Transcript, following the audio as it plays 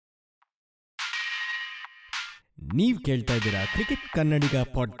ನೀವು ಕೇಳ್ತಾ ಇದ್ದೀರಾ ಕ್ರಿಕೆಟ್ ಕನ್ನಡಿಗ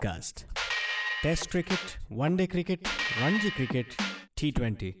podcast. Test cricket, one day cricket, Ranji cricket,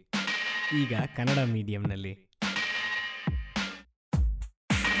 T20 ಈಗ ಕನ್ನಡ ಮೀಡಿಯಂನಲ್ಲಿ.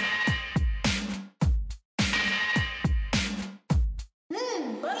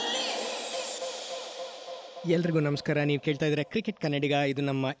 ಎಲ್ರಿಗೂ ನಮಸ್ಕಾರ. ನೀವು ಕೇಳ್ತಾ ಇದ್ದೀರಾ ಕ್ರಿಕೆಟ್ ಕನ್ನಡಿಗ. ಇದು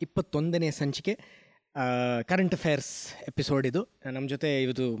ನಮ್ಮ 21ನೇ ಸಂಚಿಕೆ ಕರೆಂಟ್ ಅಫೇರ್ಸ್ ಎಪಿಸೋಡ್. ಇದು ನಮ್ಮ ಜೊತೆ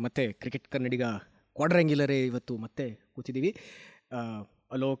ಇವತ್ತು ಮತ್ತೆ ಕ್ರಿಕೆಟ್ ಕನ್ನಡಿಗ ಕ್ವಾಡ್ರ್ಯಾಂಗ್ಯುಲರೇ ಇವತ್ತು ಮತ್ತೆ ಕೂತಿದ್ದೀವಿ.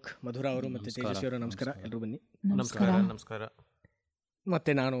 ಅಲೋಕ್, ಮಧುರ ಅವರು ಮತ್ತು ತೇಜಸ್ವಿ ಅವರು, ನಮಸ್ಕಾರ. ಎಲ್ಲರೂ ಬನ್ನಿ. ನಮಸ್ಕಾರ. ನಮಸ್ಕಾರ.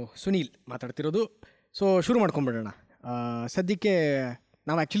 ಮತ್ತು ನಾನು ಸುನೀಲ್ ಮಾತಾಡ್ತಿರೋದು. ಸೊ ಶುರು ಮಾಡ್ಕೊಂಬಿಡೋಣ. ಸದ್ಯಕ್ಕೆ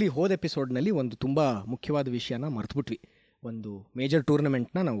ನಾವು ಆ್ಯಕ್ಚುಲಿ ಹೋದ ಎಪಿಸೋಡ್ನಲ್ಲಿ ಒಂದು ತುಂಬ ಮುಖ್ಯವಾದ ವಿಷಯನ ಮರೆತುಬಿಟ್ವಿ. ಒಂದು ಮೇಜರ್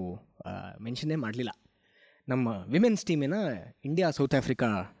ಟೂರ್ನಮೆಂಟ್ನ ನಾವು ಮೆನ್ಷನ್ನೇ ಮಾಡಲಿಲ್ಲ. ನಮ್ಮ ವಿಮೆನ್ಸ್ ಟೀಮಿನ India South Africa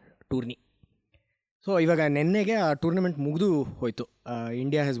tourney. So ಇವಾಗ ನೆನ್ನೆಗೆ ಆ ಟೂರ್ನಮೆಂಟ್ ಮುಗಿದು ಹೋಯಿತು.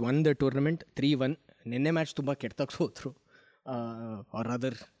 India has won the tournament 3-1. ನೆನ್ನೆ ಮ್ಯಾಚ್ ತುಂಬ ಕೆಟ್ಟದಾಗ ಸೋತರು. ಆರ್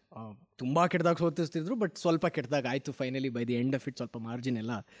ಅದರ್ ತುಂಬ ಕೆಟ್ಟದಾಗ ಸೋತಿಸ್ತಿದ್ರು, ಬಟ್ ಸ್ವಲ್ಪ ಕೆಟ್ಟದಾಗ ಆಯಿತು. Finally by the end of it ಸ್ವಲ್ಪ ಮಾರ್ಜಿನ್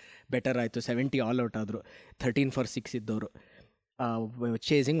ಎಲ್ಲ ಬೆಟರ್ ಆಯಿತು. 70 ಆಲ್ ಔಟ್ ಆದರು. 13 for 6 ಇದ್ದವರು,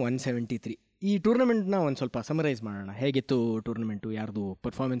 ಚೇಸಿಂಗ್ 173. ಈ ಟೂರ್ನಮೆಂಟ್ನ ಒಂದು ಸ್ವಲ್ಪ ಸಮರೈಸ್ ಮಾಡೋಣ. ಹೇಗಿತ್ತು ಟೂರ್ನಮೆಂಟು, ಯಾರ್ದು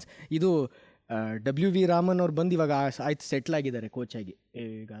ಪರ್ಫಾರ್ಮೆನ್ಸ್? ಇದು W.V. ರಾಮನ್ ಅವ್ರು ಬಂದು ಇವಾಗ ಆಯ್ತು ಸೆಟ್ಲ್ ಆಗಿದ್ದಾರೆ ಕೋಚ್ ಆಗಿ.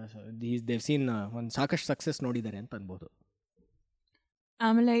 ಈಗ ದೇವ್ ಸೀನ್ ಒಂದು ಸಾಕಷ್ಟು ಸಕ್ಸಸ್ ನೋಡಿದ್ದಾರೆ ಅಂತ ಅನ್ಬೋದು.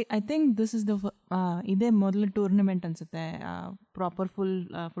 ಆಮೇಲೆ ಐ ಥಿಂಕ್ ದಿಸ್ ಇಸ್ ಇದೇ ಮೊದಲ ಟೂರ್ನಮೆಂಟ್ ಅನಿಸುತ್ತೆ proper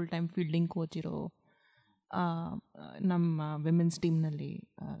full time fielding coach ಇರೋ ನಮ್ಮ ವಿಮೆನ್ಸ್ ಟೀಮ್ನಲ್ಲಿ.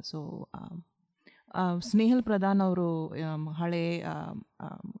 ಸೊ ಸ್ನೇಹಲ್ ಪ್ರಧಾನ್ ಅವರು ಹಳೆ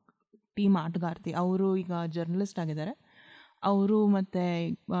ಟೀಮ್ ಆಟಗಾರ್ತಿ, ಅವರು ಈಗ ಜರ್ನಲಿಸ್ಟ್ ಆಗಿದ್ದಾರೆ. ಅವರು ಮತ್ತು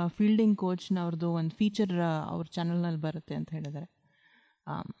ಫೀಲ್ಡಿಂಗ್ ಕೋಚ್ನವ್ರದ್ದು ಒಂದು ಫೀಚರ್ ಅವ್ರ ಚಾನಲ್ನಲ್ಲಿ ಬರುತ್ತೆ ಅಂತ ಹೇಳಿದ್ದಾರೆ.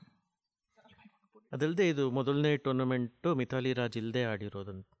 ಅದಲ್ಲದೆ ಇದು ಮೊದಲನೇ ಟೂರ್ನಮೆಂಟು ಮಿಥಾಲಿ ರಾಜ್ ಇಲ್ಲದೆ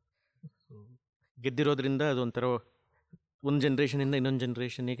ಆಡಿರೋದಂತ ಗೆದ್ದಿರೋದ್ರಿಂದ ಅದೊಂಥರ ಒಂದು ಜನ್ರೇಷನಿಂದ ಇನ್ನೊಂದು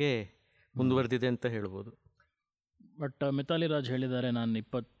ಜನ್ರೇಷನಿಗೆ ಮುಂದುವರೆದಿದೆ ಅಂತ ಹೇಳ್ಬೋದು. ಬಟ್ ಮಿಥಾಲಿ ರಾಜ್ ಹೇಳಿದ್ದಾರೆ, ನಾನು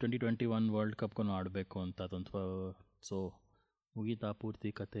 2021 ವರ್ಲ್ಡ್ ಕಪ್ಗೂ ಆಡಬೇಕು ಅಂತ. ಅದೊಂದು ಸೊ ಮುಗೀತಾ ಪೂರ್ತಿ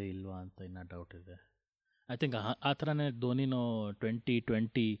ಕತೆ ಇಲ್ವಾ ಅಂತ ಇನ್ನೂ ಡೌಟ್ ಇದೆ. ಐ ಥಿಂಕ್ ಆ ಥರನೇ ಧೋನಿನೂ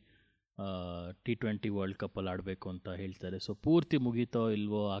 2020 T20 ವರ್ಲ್ಡ್ ಕಪ್ಪಲ್ಲಿ ಆಡಬೇಕು ಅಂತ ಹೇಳ್ತಾರೆ. ಸೊ ಪೂರ್ತಿ ಮುಗೀತೋ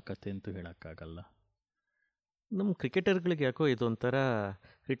ಇಲ್ವೋ ಆ ಕತೆ ಅಂತೂ ಹೇಳೋಕ್ಕಾಗಲ್ಲ. ನಮ್ಮ ಕ್ರಿಕೆಟರ್ಗಳಿಗೆ ಯಾಕೋ ಇದೊಂಥರ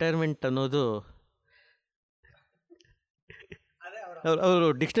ರಿಟೈರ್ಮೆಂಟ್ ಅನ್ನೋದು, ಅವರು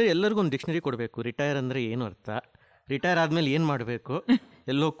ಡಿಕ್ಷನರಿ, ಎಲ್ಲರಿಗೂ ಒಂದು ಡಿಕ್ಷನರಿ ಕೊಡಬೇಕು. ರಿಟೈರ್ ಅಂದರೆ ಏನು ಅರ್ಥ, ರಿಟೈರ್ ಆದಮೇಲೆ ಏನು ಮಾಡಬೇಕು,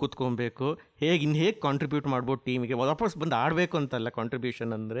 ಎಲ್ಲೋ ಕೂತ್ಕೊಬೇಕು, ಹೇಗೆ ಕಾಂಟ್ರಿಬ್ಯೂಟ್ ಮಾಡ್ಬೋದು ಟೀಮಿಗೆ, ವಾಪಸ್ ಬಂದು ಆಡಬೇಕು ಅಂತಲ್ಲ.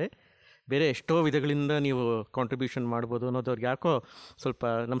 ಕಾಂಟ್ರಿಬ್ಯೂಷನ್ ಅಂದರೆ ಬೇರೆ ಎಷ್ಟೋ ವಿಧಗಳಿಂದ ನೀವು ಕಾಂಟ್ರಿಬ್ಯೂಷನ್ ಮಾಡ್ಬೋದು ಅನ್ನೋದು ಅವ್ರಿಗೆ ಯಾಕೋ ಸ್ವಲ್ಪ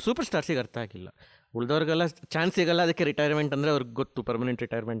ನಮ್ಮ ಸೂಪರ್ ಸ್ಟಾರ್ಸಿಗೆ ಅರ್ಥ ಆಗಿಲ್ಲ. ಉಳಿದವ್ರಿಗೆಲ್ಲ ಚಾನ್ಸ್ ಸಿಗಲ್ಲ, ಅದಕ್ಕೆ ರಿಟೈರ್ಮೆಂಟ್ ಅಂದರೆ ಅವ್ರಿಗೆ ಗೊತ್ತು ಪರ್ಮನೆಂಟ್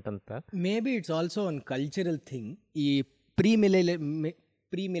ರಿಟೈರ್ಮೆಂಟ್ ಅಂತ. ಮೇ ಬಿ ಇಟ್ಸ್ ಆಲ್ಸೋ ಒಂದು ಕಲ್ಚರಲ್ ಥಿಂಗ್. ಈ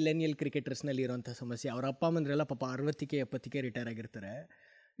ಪ್ರೀ ಮಿಲೆನಿಯಲ್ ಕ್ರಿಕೆಟರ್ಸ್ನಲ್ಲಿ ಇರೋಂಥ ಸಮಸ್ಯೆ. ಅವ್ರ ಅಪ್ಪ ಅಮ್ಮಂದ್ರೆಲ್ಲ ಪಾಪ 60ಕ್ಕೆ 70ಕ್ಕೆ ರಿಟೈರ್ ಆಗಿರ್ತಾರೆ.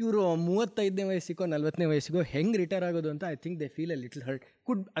 ಇವರು 35ನೇ ವಯಸ್ಸಿಗೋ 40ನೇ ವಯಸ್ಸಿಗೋ ಹೆಂಗೆ ರಿಟೈರ್ ಆಗೋದು ಅಂತ I think they feel a little hurt.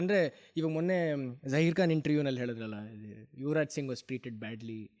 ಅಂದರೆ ಇವಾಗ ಮೊನ್ನೆ ಜಹೀರ್ ಖಾನ್ ಇಂಟರ್ವ್ಯೂನಲ್ಲಿ ಹೇಳಿದ್ರಲ್ಲ, Yuvraj Singh was treated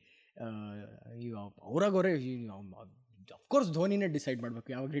badly. ಅವ್ರಾಗವರೇ ಅಫ್ಕೋರ್ಸ್ ಧೋನಿನೇ ಡಿಸೈಡ್ ಮಾಡಬೇಕು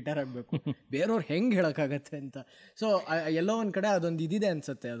ಯಾವಾಗ ರಿಟೈರ್ ಆಗಬೇಕು, ಬೇರೆಯವ್ರು ಹೆಂಗೆ ಹೇಳೋಕ್ಕಾಗತ್ತೆ ಅಂತ. ಸೊ ಎಲ್ಲೋ ಒಂದು ಕಡೆ ಅದೊಂದು ಇದಿದೆ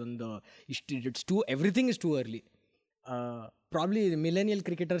ಅನಿಸುತ್ತೆ. ಅದೊಂದು it's too everything is too early. Probably millennial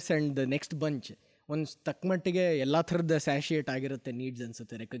cricketers and the next bunch ಒಂದು ತಕ್ಕ ಮಟ್ಟಿಗೆ ಎಲ್ಲ ಥರದ ಸ್ಯಾಶಿಯೇಟ್ ಆಗಿರುತ್ತೆ ನೀಡ್ಸ್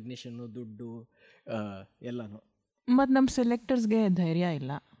ಅನಿಸುತ್ತೆ, ರೆಕಗ್ನಿಷನ್ನು, ದುಡ್ಡು ಎಲ್ಲನೂ. ಮತ್ತು ನಮ್ಮ ಸೆಲೆಕ್ಟರ್ಸ್ಗೆ ಧೈರ್ಯ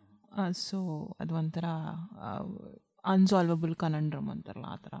ಇಲ್ಲ. ಸೊ ಅದು ಒಂಥರ ಅನ್ಸಾಲ್ವಬಲ್ ಕನಂಡ್ರಮ್ ಅಂತಾರಲ್ಲ,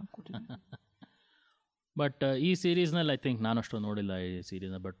 ಆ ಥರ. ಬಟ್ ಈ ಸೀರೀಸ್ನಲ್ಲಿ ಐ ಥಿಂಕ್ ನಾನು ಅಷ್ಟು ನೋಡಿಲ್ಲ ಈ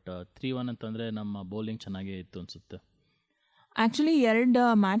ಸೀರೀಸ್ನ. ಬಟ್ 3-1 ಅಂತಂದರೆ ನಮ್ಮ ಬೌಲಿಂಗ್ ಚೆನ್ನಾಗೇ ಇತ್ತು ಅನಿಸುತ್ತೆ. ಆ್ಯಕ್ಚುಲಿ 2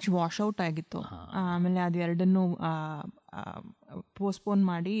 ಮ್ಯಾಚ್ ವಾಶೌಟ್ ಆಗಿತ್ತು. ಆಮೇಲೆ ಅದು ಎರಡನ್ನೂ ಪೋಸ್ಟ್ಪೋನ್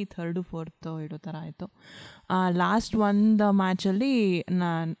ಮಾಡಿ 3rd 4th ಇಡೋ ಥರ ಆಯಿತು. ಲಾಸ್ಟ್ ಒಂದು ಮ್ಯಾಚಲ್ಲಿ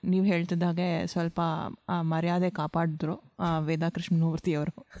ನೀವು ಹೇಳ್ತಿದ್ದಾಗೆ ಸ್ವಲ್ಪ ಮರ್ಯಾದೆ ಕಾಪಾಡಿದ್ರು ವೇದಾ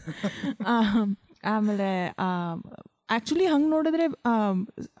ಕೃಷ್ಣಮೂರ್ತಿಯವರು. ಆಮೇಲೆ ಆ್ಯಕ್ಚುಲಿ ಹಂಗೆ ನೋಡಿದ್ರೆ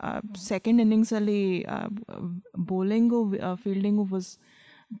ಸೆಕೆಂಡ್ ಇನ್ನಿಂಗ್ಸಲ್ಲಿ ಬೌಲಿಂಗು ಫೀಲ್ಡಿಂಗು ವಾಸ್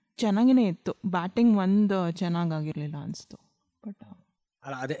ಚೆನ್ನಾಗೇ ಇತ್ತು. ಬ್ಯಾಟಿಂಗ್ ಒಂದು ಚೆನ್ನಾಗಾಗಿರಲಿಲ್ಲ ಅನಿಸ್ತು. ಬಟ್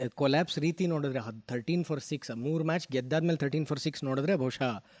ಅಲ್ಲ, ಅದೇ ಕೊಲ್ಯಾಪ್ಸ್ ರೀತಿ ನೋಡಿದ್ರೆ 13 for 6 3 ಮ್ಯಾಚ್ ಗೆದ್ದಾದ್ಮೇಲೆ 13 for 6 ನೋಡಿದ್ರೆ ಬಹುಶಃ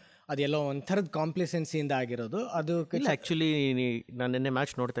ಅದೆಲ್ಲೋ ಒಂಥರದ ಕಾಂಪ್ಲಿಸೆನ್ಸಿಯಿಂದ ಆಗಿರೋದು. ಅದು ಆ್ಯಕ್ಚುಲಿ ನಾನು ನಿನ್ನೆ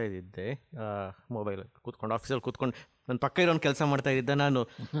ಮ್ಯಾಚ್ ನೋಡ್ತಾ ಇದ್ದಿದ್ದೆ ಮೊಬೈಲಲ್ಲಿ ಕೂತ್ಕೊಂಡು, ಆಫೀಸಲ್ಲಿ ಕೂತ್ಕೊಂಡು ನನ್ನ ಪಕ್ಕ ಇರೋನು ಕೆಲಸ ಮಾಡ್ತಾ ಇದ್ದೆ. ನಾನು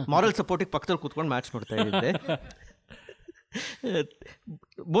ಮಾರಲ್ ಸಪೋರ್ಟಿಗೆ ಪಕ್ಕದಲ್ಲಿ ಕೂತ್ಕೊಂಡು ಮ್ಯಾಚ್ ನೋಡ್ತಾ ಇದ್ದೆ.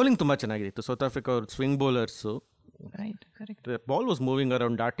 ಬೌಲಿಂಗ್ ತುಂಬ ಚೆನ್ನಾಗಿತ್ತು ಸೌತ್ ಆಫ್ರಿಕಾ ಅವ್ರ swing bowlers. Ball was moving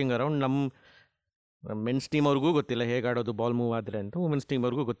around, darting around. ನಮ್ಮ ಮೆನ್ಸ್ ಟೀಮ್ ಅವ್ರಿಗೂ ಗೊತ್ತಿಲ್ಲ ಹೇಗೆ ಆಡೋದು ಬಾಲ್ ಮೂವ್ ಆದರೆ ಅಂತ, ವುಮೆನ್ಸ್ ಟೀಮ್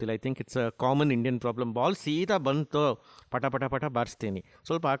ಅವ್ರಿಗೂ ಗೊತ್ತಿಲ್ಲ. I think it's a common Indian problem. Ball ಸೀದಾ ಬಂತು, ಪಟ ಪಟ ಪಟ ಬಾರಿಸ್ತೀನಿ,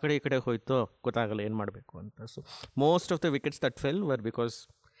 ಸ್ವಲ್ಪ ಆ ಕಡೆ ಈ ಕಡೆ ಹೋಯ್ತು, ಗೊತ್ತಾಗಲ್ಲ ಏನು ಮಾಡಬೇಕು ಅಂತ. So most of the wickets that fell were because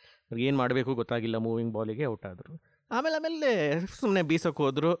ಏನು ಮಾಡಬೇಕು ಗೊತ್ತಾಗಿಲ್ಲ, ಮೂವಿಂಗ್ ಬಾಲಿಗೆ ಔಟ್ ಆದರು. ಆಮೇಲೆ ಸುಮ್ಮನೆ ಬೀಸೋಕ್ಕೆ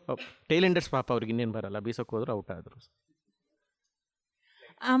ಹೋದರು. ಟೈಲೆಂಡರ್ಸ್ ಪಾಪ ಅವ್ರಿಗೆ ಇನ್ನೇನು ಬರಲ್ಲ, ಬೀಸೋಕ್ಕೆ ಹೋದ್ರು ಔಟ್ ಆದರು.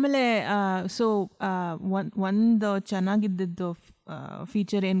 ಆಮೇಲೆ ಸೊ ಒಂದು ಚೆನ್ನಾಗಿದ್ದದ್ದು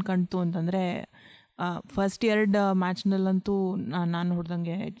ಫೀಚರ್ ಏನು ಕಾಣ್ತು ಅಂತಂದರೆ, ಫಸ್ಟ್ 2 ಮ್ಯಾಚ್ನಲ್ಲಂತೂ ನಾನು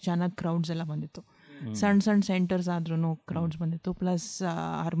ಹೊಡೆದಂಗೆ ಚೆನ್ನಾಗಿ ಕ್ರೌಡ್ಸ್ ಎಲ್ಲ ಬಂದಿತ್ತು. ಸಣ್ಣ ಸೆಂಟರ್ಸ್ ಆದ್ರೂ ಕ್ರೌಡ್ಸ್ ಬಂದಿತ್ತು. ಪ್ಲಸ್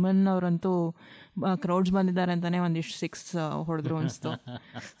ಹರ್ಮನ್ ಅವರಂತೂ ಕ್ರೌಡ್ಸ್ ಬಂದಿದ್ದಾರೆ ಅಂತಲೇ ಒಂದಿಷ್ಟು 6 ಹೊಡೆದ್ರು ಅನಿಸ್ತು.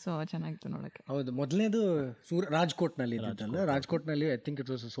 ಸೊ ಚೆನ್ನಾಗಿತ್ತು ನೋಡೋಕ್ಕೆ. ಹೌದು, ಮೊದಲನೇದು ರಾಜ್ಕೋಟ್ನಲ್ಲಿ ಇದ್ದಿದ್ದಲ್ಲ, ರಾಜ್ಕೋಟ್ನಲ್ಲಿ I think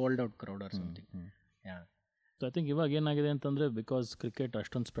it was sold out crowd R something. So I think ಇವಾಗ ಏನಾಗಿದೆ ಅಂತಂದರೆ, ಬಿಕಾಸ್ ಕ್ರಿಕೆಟ್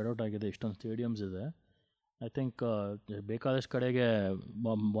ಅಷ್ಟೊಂದು ಸ್ಪ್ರೆಡ್ ಔಟ್ ಆಗಿದೆ, ಇಷ್ಟೊಂದು ಸ್ಟೇಡಿಯಮ್ಸ್ ಇದೆ, ಐ ಥಿಂಕ್ ಬೇಕಾದಷ್ಟು ಕಡೆಗೆ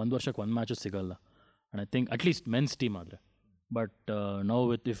 1 ವರ್ಷಕ್ಕೆ 1 ಮ್ಯಾಚು ಸಿಗೋಲ್ಲ. And I think at least men's team ಆದರೆ. ಬಟ್ ನಾವು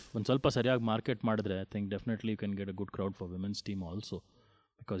ಇಫ್ ಒಂದು ಸ್ವಲ್ಪ ಸರಿಯಾಗಿ ಮಾರ್ಕೆಟ್ ಮಾಡಿದ್ರೆ I think definitely you can get a good crowd for women's team also,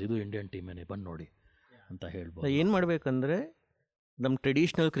 because ಇದು ಇಂಡಿಯನ್ ಟೀಮೇನೆ, ಬಂದು ನೋಡಿ ಅಂತ ಹೇಳ್ಬೋದು. ಏನು ಮಾಡಬೇಕಂದ್ರೆ ನಮ್ಮ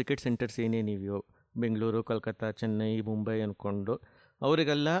ಟ್ರೆಡಿಷ್ನಲ್ ಕ್ರಿಕೆಟ್ ಸೆಂಟರ್ಸ್ ಏನೇನಿವೆಯೋ ಬೆಂಗಳೂರು, ಕಲ್ಕತ್ತಾ, ಚೆನ್ನೈ, ಮುಂಬೈ ಅಂದ್ಕೊಂಡು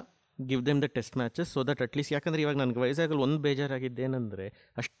ಅವರಿಗೆಲ್ಲ give them the test matches, so that at least, ಯಾಕಂದರೆ ಇವಾಗ ನನಗೆ ವಯಸ್ಸಾಗಲ್ಲಿ ಒಂದು ಬೇಜಾರಾಗಿದ್ದೇನೆಂದರೆ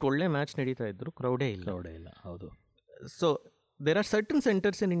ಅಷ್ಟು ಒಳ್ಳೆ ಮ್ಯಾಚ್ ನಡೀತಾ ಇದ್ರು, ಕ್ರೌಡೇ ಇಲ್ಲ. ಹೌದು. So there are certain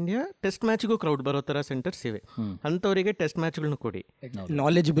centres in India, test ಮ್ಯಾಚ್ಗೂ ಕ್ರೌಡ್ ಬರೋ ಥರ ಸೆಂಟರ್ಸ್ ಇವೆ, ಅಂಥವರಿಗೆ ಟೆಸ್ಟ್ ಮ್ಯಾಚ್ಗಳನ್ನ ಕೊಡಿ.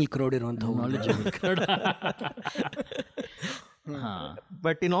 ನಾಲೆಜಬಲ್ ಕ್ರೌಡ್ ಇರುವಂಥ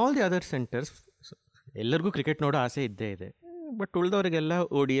but in all the other centres ಎಲ್ಲರಿಗೂ ಕ್ರಿಕೆಟ್ ನೋಡೋ ಆಸೆ ಇದ್ದೇ ಇದೆ. ಬಟ್ ಉಳಿದವರಿಗೆಲ್ಲ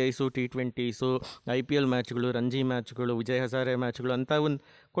ODIಸು, T20ಸು, IPL ಮ್ಯಾಚ್ಗಳು, ರಂಜಿ ಮ್ಯಾಚ್ಗಳು, ವಿಜಯ್ ಹಜಾರೆ ಮ್ಯಾಚ್ಗಳು ಅಂತ ಒಂದು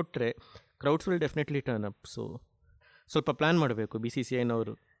ಕೊಟ್ಟರೆ crowds will definitely turn up. So ಸ್ವಲ್ಪ ಪ್ಲ್ಯಾನ್ ಮಾಡಬೇಕು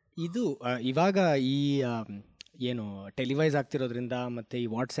BCCIನವರು. ಇದು ಇವಾಗ ಈ ಏನು ಟೆಲಿವೈಸ್ ಆಗ್ತಿರೋದ್ರಿಂದ ಮತ್ತು ಈ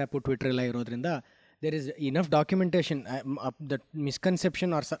ವಾಟ್ಸ್ಯಾಪು, ಟ್ವಿಟರ್ ಎಲ್ಲ ಇರೋದ್ರಿಂದ there is enough documentation. That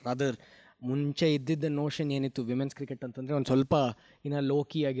misconception or other ಮುಂಚೆ ಇದ್ದಿದ್ದ ನೋಷನ್ ಏನಿತ್ತು ವಿಮೆನ್ಸ್ ಕ್ರಿಕೆಟ್ ಅಂತಂದರೆ ಒಂದು ಸ್ವಲ್ಪ ಇನ್ನು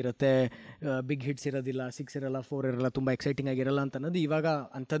ಲೋಕಿ ಆಗಿರುತ್ತೆ, ಬಿಗ್ ಹಿಟ್ಸ್ ಇರೋದಿಲ್ಲ, 6 ಇರಲ್ಲ, 4 ಇರಲ್ಲ, ತುಂಬ ಎಕ್ಸೈಟಿಂಗ್ ಆಗಿರಲ್ಲ ಅಂತ ಅನ್ನೋದು ಇವಾಗ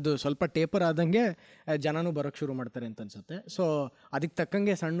ಅಂಥದ್ದು ಸ್ವಲ್ಪ ಟೇಪರ್ ಆದಂಗೆ ಜನನೂ ಬರೋಕ್ಕೆ ಶುರು ಮಾಡ್ತಾರೆ ಅಂತ ಅನ್ಸುತ್ತೆ. ಸೊ ಅದಕ್ಕೆ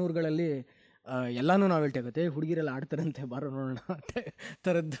ತಕ್ಕಂಗೆ ಸಣ್ಣ ಊರುಗಳಲ್ಲಿ ಎಲ್ಲನೂ ನಾವೆಲ್ಟಿ ಆಗುತ್ತೆ, ಹುಡುಗಿರೆಲ್ಲ ಆಡ್ತಾರಂತೆ ಬಾರೋ ನೋಡೋಣ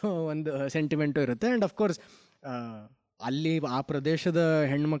ಥರದ್ದು ಒಂದು ಸೆಂಟಿಮೆಂಟು ಇರುತ್ತೆ. ಆ್ಯಂಡ್ ಅಫ್ಕೋರ್ಸ್ ಅಲ್ಲಿ ಆ ಪ್ರದೇಶದ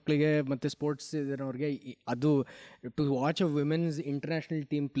ಹೆಣ್ಮಕ್ಳಿಗೆ ಮತ್ತು ಸ್ಪೋರ್ಟ್ಸ್ ಇರೋರಿಗೆ ಅದು to watch a women's international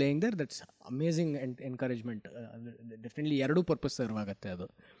team playing there, that's amazing encouragement. Definitely ಎರಡೂ ಪರ್ಪಸ್ ಸರ್ವ್ ಆಗುತ್ತೆ ಅದು.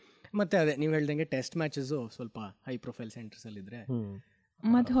 ಮತ್ತು ಅದೇ ನೀವು ಹೇಳ್ದಂಗೆ ಟೆಸ್ಟ್ ಮ್ಯಾಚಸ್ಸು ಸ್ವಲ್ಪ ಹೈ ಪ್ರೊಫೈಲ್ ಸೆಂಟರ್ಸಲ್ಲಿದ್ದರೆ.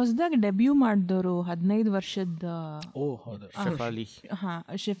 ಮತ್ತು ಹೊಸದಾಗಿ ಡೆಬ್ಯೂ ಮಾಡಿದವರು 15 ವರ್ಷದ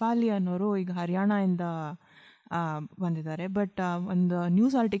ಶೆಫಾಲಿ ಅನ್ನೋರು ಈಗ ಹರಿಯಾಣದಿಂದ ಬಂದಿದ್ದಾರೆ. ಬಟ್ ಒಂದು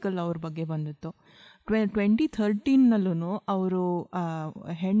ನ್ಯೂಸ್ ಆರ್ಟಿಕಲ್ ಅವ್ರ ಬಗ್ಗೆ ಬಂದಿತ್ತು. 2013ನಲ್ಲೂ ಅವರು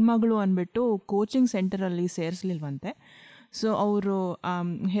ಹೆಣ್ಮಗಳು ಅಂದ್ಬಿಟ್ಟು ಕೋಚಿಂಗ್ ಸೆಂಟರಲ್ಲಿ ಸೇರಿಸ್ಲಿಲ್ವಂತೆ. ಸೊ ಅವರು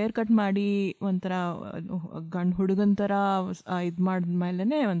ಹೇರ್ ಕಟ್ ಮಾಡಿ ಒಂಥರ ಹುಡುಗನ ಥರ ಇದು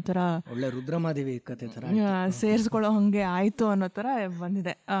ಮಾಡಿದ್ಮೇಲೆ ಒಂಥರ ಒಳ್ಳೆ ರುದ್ರಮಾದೇವಿ ಕತೆ ಥರ ಸೇರಿಸ್ಕೊಳ್ಳೋ ಹಾಗೆ ಆಯಿತು ಅನ್ನೋ ಥರ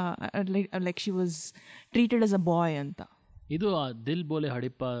ಬಂದಿದೆ. Like she was treated as a ಬಾಯ್ ಅಂತ. ಇದು ದಿಲ್ ಬೋಲೆ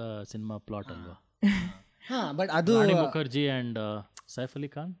ಹಡಿಪ್ಪ ಸಿನಿಮಾ ಪ್ಲಾಟ್ ಅಲ್ವಾ? ಹಾಂ, ಬಟ್ ಅದು Mukherjee and Saif Ali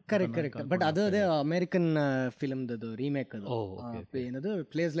Khan. Correct. But ಅದು ಅದೇ ಅಮೇರಿಕನ್ ಫಿಲ್ಮ್ದು ರೀಮೇಕ್. ಅದು ಏನದು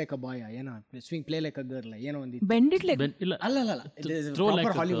ಪ್ಲೇಸ್ ಲೈಕ್ ಅ ಬಾಯ್, ಏನೋ swing play like a girl, ಏನೋ ಒಂದು ಬೆಂಡಿಟ್ ಲೈಕ್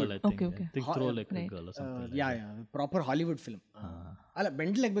ಪ್ರಾಪರ್ ಹಾಲಿವುಡ್ ಫಿಲ್ಮ್. ಅಲ್ಲ,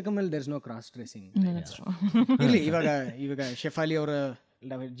 ಬೆಂಡ್ ಲೈಕ್ ಬೇಕಂದ್ರೆ there is no cross dressing. ಇರಲಿ, ಇವಾಗ ಶೆಫಾಲಿ ಅವರ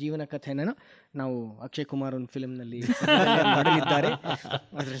ಜೀವನ ಕಥೆನ ನಾವು ಅಕ್ಷಯ್ ಕುಮಾರ್ ಒಂದು ಫಿಲ್ಮ್ನಲ್ಲಿ ಮಾಡಲಿದ್ದಾರೆ,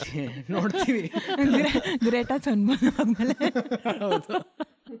 ಅದರಲ್ಲಿ ನೋಡ್ತೀವಿ. ಗ್ರೇಟಾ ಥನ್ಬರ್ಗ್ ಆದ್ಮೇಲೆ ಹೌದು,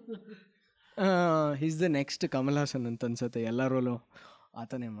 is the next Kamal Haasan ಅಂತ ಅನ್ಸುತ್ತೆ. ಎಲ್ಲ ರೋಲು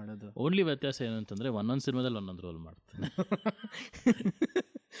ಆತನೇ ಮಾಡೋದು. ಓನ್ಲಿ ವ್ಯತ್ಯಾಸ ಏನಂತಂದರೆ ಒಂದೊಂದು ಸಿನಿಮಾದಲ್ಲಿ ಒಂದೊಂದು ರೋಲ್ ಮಾಡ್ತಾನೆ.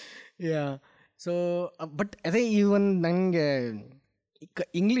 ಯಾ, ಸೊ ಬಟ್ ಅದೇ ಈ ಒಂದು ನನಗೆ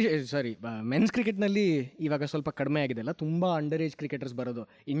ಮೆನ್ಸ್ ಕ್ರಿಕೆಟ್ನಲ್ಲಿ ಇವಾಗ ಸ್ವಲ್ಪ ಕಡಿಮೆ ಆಗಿದೆ ಅಲ್ಲ, ತುಂಬ ಅಂಡರ್ ಏಜ್ ಕ್ರಿಕೆಟರ್ಸ್ ಬರೋದು.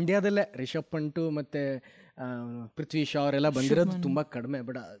 ಇಂಡಿಯಾದಲ್ಲೇ ರಿಷಬ್ ಪಂಟು ಮತ್ತು ಪೃಥ್ವಿ ಶಾ ಅವರೆಲ್ಲ ಬಂದಿರೋದು ತುಂಬ ಕಡಿಮೆ.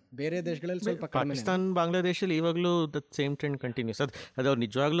 ಬಟ್ ಬೇರೆ ದೇಶಗಳಲ್ಲಿ ಸ್ವಲ್ಪ ಕಡಿಮೆ. ಪಾಕಿಸ್ತಾನ್, ಬಾಂಗ್ಲಾದೇಶಲ್ಲಿ ಇವಾಗಲೂ ದಟ್ ಸೇಮ್ ಟ್ರೆಂಡ್ ಕಂಟಿನ್ಯೂಸ್. ಅದು ಅವ್ರು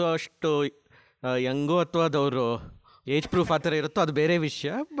ನಿಜವಾಗ್ಲೂ ಅಷ್ಟು ಯಂಗೋ ಅಥವಾ ಅದವರು ಏಜ್ ಪ್ರೂಫ್ ಆ ಥರ ಇರುತ್ತೋ ಅದು ಬೇರೆ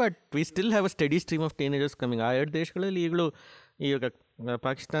ವಿಷಯ. But we still have a study stream of teenagers coming. ಆ 2 ದೇಶಗಳಲ್ಲಿ ಈಗಲೂ ಇವಾಗ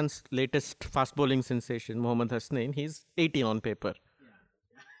ಪಾಕಿಸ್ತಾನ್ಸ್ latest fast bowling sensation Mohammed Hasnain, he is 18 on paper.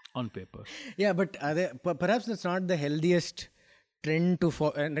 Yeah, but ಅದೇ perhaps it's not the healthiest trend to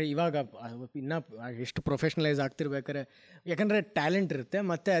ಅಂದರೆ ಇವಾಗ ಇನ್ನೂ ಎಷ್ಟು ಪ್ರೊಫೆಷ್ನಲೈಸ್ ಆಗ್ತಿರ್ಬೇಕಾದ್ರೆ, ಯಾಕಂದರೆ ಟ್ಯಾಲೆಂಟ್ ಇರುತ್ತೆ.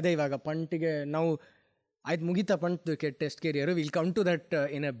 ಮತ್ತು ಅದೇ ಇವಾಗ ಪಂಟಿಗೆ ನಾವು ಆಯ್ತು ಮುಗೀತಾ punt test career, will come to that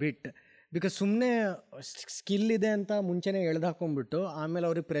in a bit. Because ಸುಮ್ಮನೆ ಸ್ಕಿಲ್ ಇದೆ ಅಂತ ಮುಂಚೆನೇ ಎಳ್ದಾಕೊಂಡ್ಬಿಟ್ಟು ಆಮೇಲೆ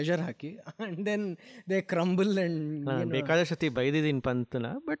ಅವ್ರಿಗೆ ಪ್ರೆಷರ್ ಹಾಕಿ and then they crumble and ಬೇಕಾದಷ್ಟು ಸತಿ ಬೈದಿದ್ದೀನಿ ಪಂತನ,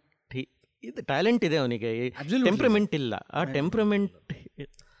 ಬಟ್ ಇದು ಟ್ಯಾಲೆಂಟ್ ಇದೆ ಅವನಿಗೆ, ಟೆಂಪ್ರಮೆಂಟ್ ಇಲ್ಲ. ಆ temperament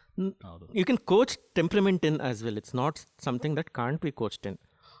you can coach temperament in as well. It's not something that can't be coached in.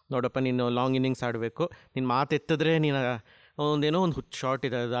 ನೋಡಪ್ಪ, ನೀನು ಲಾಂಗ್ ಇನ್ನಿಂಗ್ಸ್ ಆಡಬೇಕು, ನೀನು ಮಾತೆತ್ತಿದ್ರೆ ನೀನು ಒಂದೇನೋ ಒಂದು ಹುಚ್ಚು ಶಾರ್ಟ್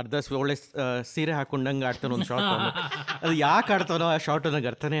ಇದೆ, ಅದು ಅರ್ಧ ಒಳ್ಳೆ ಸೀರೆ ಹಾಕೊಂಡಂಗೆ ಆಡ್ತಾನೆ ಒಂದು ಶಾರ್ಟ್. ಅದು ಯಾಕೆ ಆಡ್ತಾನೋ ಆ ಶಾರ್ಟ್ ನನಗೆ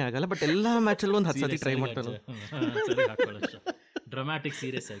ಅರ್ಥನೇ ಆಗಲ್ಲ, ಬಟ್ ಎಲ್ಲ ಮ್ಯಾಚಲ್ಲೂ ಒಂದು 10 ಸತಿ ಟ್ರೈ ಮಾಡ್ತಾನೆ. ಡ್ರಾಮ್ಯಾಟಿಕ್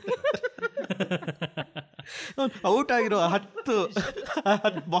ಸೀರಿಯಸ್ ಆಗಿ ಔಟ್ ಆಗಿರೋ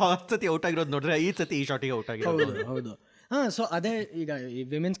 10 ಸತಿ ಔಟ್ ಆಗಿರೋದು ನೋಡ್ರೆ 5 ಸತಿ ಈ ಶಾಟಿಗೆ ಔಟ್ ಆಗಿರೋದು. ಹೌದು. ಹಾಂ, ಸೊ ಅದೇ ಈಗ ಈ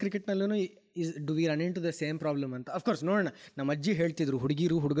ವಿಮೆನ್ಸ್ ಕ್ರಿಕೆಟ್ನಲ್ಲೂ do we run into the same problem ಅಂತ. ಅಫ್ಕೋರ್ಸ್ ನೋಡೋಣ, ನಮ್ಮ ಅಜ್ಜಿ ಹೇಳ್ತಿದ್ರು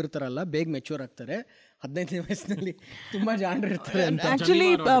ಹುಡುಗರ ಥರ ಅಲ್ಲ, ಬೇಗ ಮೆಚ್ಯೂರ್ ಆಗ್ತಾರೆ, 15ನೇ ವಯಸ್ಸಿನಲ್ಲಿ ತುಂಬ ಜಾಣರು ಇರ್ತಾರೆ ಅಂತ. ಆ್ಯಕ್ಚುಲಿ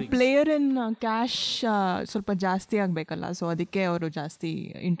ಪ್ಲೇಯರ್ ಇನ್ ಕ್ಯಾಶ್ ಸ್ವಲ್ಪ ಜಾಸ್ತಿ ಆಗಬೇಕಲ್ಲ, ಸೊ ಅದಕ್ಕೆ ಅವರು ಜಾಸ್ತಿ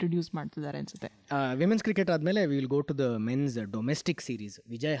ಇಂಟ್ರೊಡ್ಯೂಸ್ ಮಾಡ್ತಿದ್ದಾರೆ ಅನ್ಸುತ್ತೆ. ವಿಮೆನ್ಸ್ ಕ್ರಿಕೆಟ್ ಆದಮೇಲೆ will go to the men's domestic series.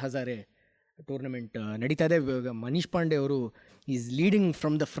 Vijay Hazare tournament ನಡೀತಾ ಇದೆ. ಮನೀಶ್ ಪಾಂಡೆ ಅವರು is leading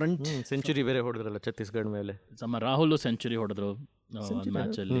from the front. Century ಬೇರೆ ಹೊಡೆದ್ರಲ್ಲ ಛತ್ತೀಸ್ಗಢ ಮೇಲೆ. ರಾಹುಲ್ ಸೆಂಚುರಿ ಹೊಡೆದ್ರು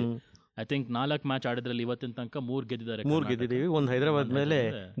ಮ್ಯಾಚಲ್ಲಿ. ಐ ಥಿಂಕ್ 4 ಮ್ಯಾಚ್ ಆಡಿದ್ರಲ್ಲಿ ಇವತ್ತಿನ ತನಕ 3 ಗೆದ್ದಿದ್ದಾರೆ. 3 ಗೆದ್ದಿದ್ದೀವಿ. ಒಂದು ಹೈದರಾಬಾದ್ ಮೇಲೆ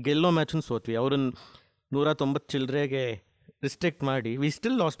ಗೆಲ್ಲೋ ಮ್ಯಾಚನ್ನು ಸೋತ್ವಿ. ಅವ್ರನ್ನ 190 ಚಿಲ್ಲರೆಗೆ ರಿಸ್ಟ್ರಿಕ್ಟ್ ಮಾಡಿ we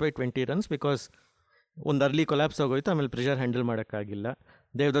still lost by 20 runs because ಒಂದು ಅರ್ಲಿ ಕೊಲ್ಯಾಪ್ಸ್ ಆಗೋಯ್ತು. ಆಮೇಲೆ ಪ್ರೆಷರ್ ಹ್ಯಾಂಡಲ್ ಮಾಡೋಕ್ಕಾಗಿಲ್ಲ.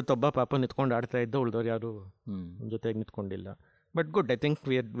 ದೇವದತ್ ಒಬ್ಬ ಪಾಪ ನಿಂತ್ಕೊಂಡು ಆಡ್ತಾ ಇದ್ದ, ಉಳಿದವ್ರು ಯಾರು ಜೊತೆಗೆ ನಿಂತ್ಕೊಂಡಿಲ್ಲ. But good, I think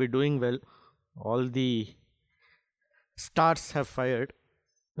we doing well. All the stars have fired,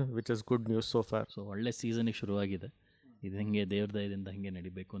 which is good news so far. So ಒಳ್ಳೆ ಸೀಸನಿಗೆ ಶುರುವಾಗಿದೆ. ಇದು ಹಿಂಗೆ ದೇವ್ರ ದಯದಿಂದ ಹಿಂಗೆ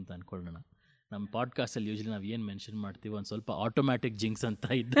ನಡಿಬೇಕು ಅಂತ ಅಂದ್ಕೊಳ್ಳೋಣ. ನಮ್ಮ ಪಾಡ್ಕಾಸ್ಟಲ್ಲಿ ಯೂಶ್ವಲಿ ನಾವು ಏನು ಮೆನ್ಷನ್ ಮಾಡ್ತೀವಿ ಒಂದು ಸ್ವಲ್ಪ ಆಟೋಮ್ಯಾಟಿಕ್ ಜಿಂಕ್ಸ್ ಅಂತ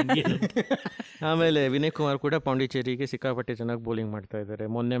ಇದ್ದಂಗೆ. ಆಮೇಲೆ ವಿನಯ್ ಕುಮಾರ್ ಕೂಡ ಪಾಂಡಿಚೇರಿಗೆ ಸಿಕ್ಕಾಪಟ್ಟೆ ಚೆನ್ನಾಗಿ ಬೌಲಿಂಗ್ ಮಾಡ್ತಾ ಇದ್ದಾರೆ.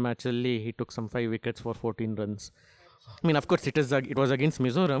 ಮೊನ್ನೆ ಮ್ಯಾಚಲ್ಲಿ he took some 5 wickets for 14 runs. I mean, of course it was against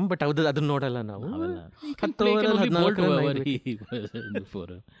Mizoram, but ಅದನ್ನ ನೋಡಲ್ಲ ನಾವು. 10 over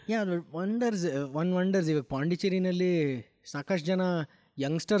 14 ವಂಡರ್ಸ್. ಇವಾಗ ಪಾಂಡಿಚೇರಿನಲ್ಲಿ ಸಾಕಷ್ಟು ಜನ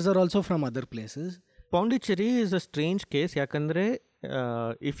youngsters are also from other places. Pondicherry is a strange case. ಯಾಕಂದರೆ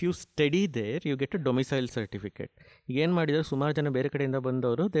if you study there you get a domicile certificate. ಈಗ ಏನು ಮಾಡಿದ್ದಾರೆ, ಸುಮಾರು ಜನ ಬೇರೆ ಕಡೆಯಿಂದ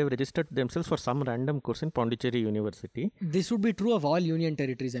ಬಂದವರು they have registered themselves for some random course in Pondicherry university. This would be true of all union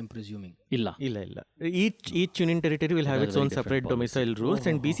territories, I am presuming. ಇಲ್ಲ. Each union territory will have its own separate domicile rules.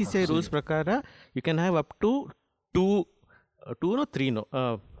 And BCCI rules ಪ್ರಕಾರ you can have up to 2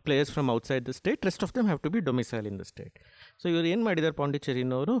 players from outside the state. Rest of them have to be domicile in the state. So ಇವ್ರು ಏನು ಮಾಡಿದ್ದಾರೆ,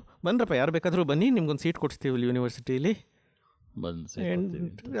 ಪಾಂಡಿಚೇರಿನವರು, ಬಂದ್ರಪ್ಪ ಯಾರು ಬೇಕಾದರೂ ಬನ್ನಿ, ನಿಮ್ಗೊಂದು seat ಕೊಡ್ಸ್ತೀವಿ ಯೂನಿವರ್ಸಿಟಿಲಿ,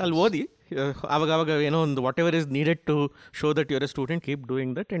 ಅಲ್ಲಿ ಓದಿ, ಆವಾಗ ಏನೋ ಒಂದು whatever is needed to show that you're a student, keep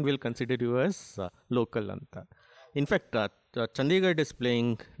doing that and will consider you as local ಅಂತ. ಇನ್ಫ್ಯಾಕ್ಟ್ ಚಂಡೀಗಢ್ ಇಸ್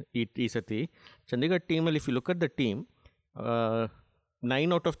ಪ್ಲೇಯಿಂಗ್ ಈ ಸತಿ. ಚಂಡೀಗಢ್ ಟೀಮಲ್ಲಿ if you look at the team,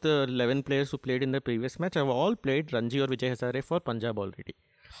 9 out of the 11 players who played in the previous match have all played Ranji or Vijay Hazare for Punjab already.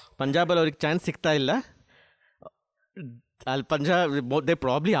 ಪಂಜಾಬಲ್ಲಿ ಅವ್ರಿಗೆ chance ಸಿಗ್ತಾ ಇಲ್ಲ. ಅಲ್ಲಿ Punjab, they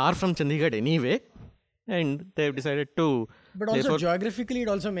probably are from Chandigarh anyway, and they have decided to. But also geographically it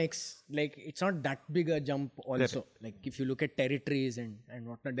also makes, like, it's not that big a jump also. Like if you look at territories and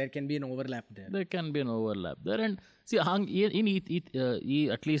whatnot, there can be an overlap there. And see, ಈ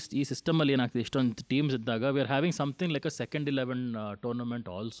at least ಈ ಸಿಸ್ಟಮಲ್ಲಿ ಏನಾಗ್ತದೆ, ಇಷ್ಟೊಂದು teams ಇದ್ದಾಗ we are having something like a second 11 tournament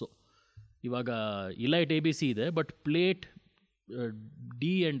also. ಇವಾಗ elite ABC ಇದೆ, but plate D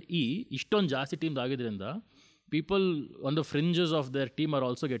and E ಇಷ್ಟೊಂದು ಜಾಸ್ತಿ ಟೀಮ್ಸ್ ಆಗಿದ್ದರಿಂದ people on the fringes of their team are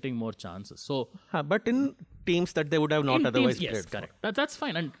also getting more chances. So, but in teams that they would have not otherwise teams, played. Yes, correct. That's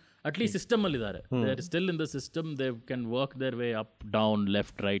fine. And at least system alli idare. They're still in the system. They can work their way up, down,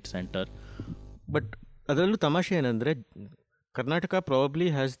 left, right, center. But ಅದರಲ್ಲೂ ತಮಾಷೆ ಏನಂದರೆ, Karnataka probably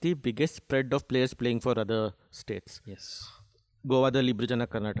has the biggest spread of players playing for other states. Yes. ಗೋವಾದಲ್ಲಿ 2 ಜನ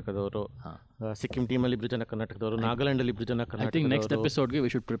ಕರ್ನಾಟಕದವರು, ಸಿಕ್ಕಿಂ ಟೀಮಲ್ಲಿ 2 ಜನ ಕರ್ನಾಟಕದವರು, ನಾಗಾಲ್ಯಾಂಡಲ್ಲಿ 2 ಜನ Karnataka. I think next episode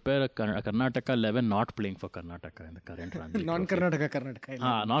we should prepare a Karnataka 11 not playing for Karnataka in the current run.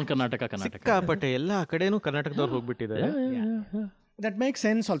 non-Karnataka. ಸಿಕ್ಕಾಪಟ್ಟೆ ಎಲ್ಲ ಕಡೆನೂ ಕರ್ನಾಟಕದವ್ರು ಹೋಗ್ಬಿಟ್ಟಿದ್ದಾರೆ. That make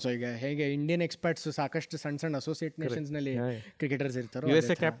sense also. ಈಗ ಹೇಗೆ ಇಂಡಿಯನ್ ಎಕ್ಸ್ಪರ್ಟ್ಸ್ ಸಾಕಷ್ಟು ಸಣ್ಣ ಅಸೋಸಿಯೇಟ್ ನೇಷನ್ಸ್ನಲ್ಲಿ ಕ್ರಿಕೆಟರ್ಸ್ ಇರ್ತಾರೆ.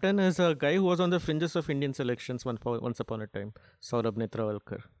 USA captain is a guy who was on the fringes of Indian selections once upon a time, Saurabh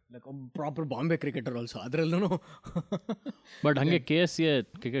Netravalkar. Like a proper Bombay cricketer also. ಅದರಲ್ಲೂ but ಹಾಗೆ KSA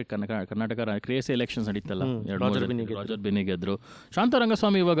cricket Karnataka KSA elections ನಡೀತಲ್ಲ, ರಾಜರ್ ಬಿನಿ ಗೆದ್ರು. ಶಾಂತ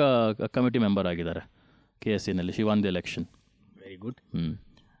ರಂಗಸ್ವಾಮಿ ಇವಾಗ committee member ಆಗಿದ್ದಾರೆ KSAನಲ್ಲಿ. She won the election. Very good.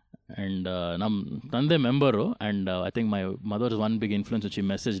 And ನಮ್ಮ ತಂದೆ member. And I think my mother is one big influence. She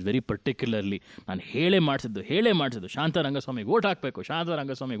message very particularly, ನಾನು ಹೇಳೇ ಮಾಡಿಸಿದ್ದು ಶಾಂತ ರಂಗಸ್ವಾಮಿಗೆ ವೋಟ್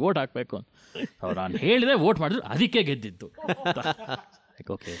ಹಾಕಬೇಕು ಅಂತ. ಅವ್ರು ನಾನು ಹೇಳಿದೆ, ವೋಟ್ ಮಾಡಿದ್ರು, ಅದಕ್ಕೆ ಗೆದ್ದಿದ್ದು.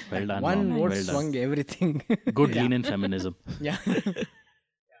 Okay, well done. One vote swung everything. Good lean in feminism. Yeah.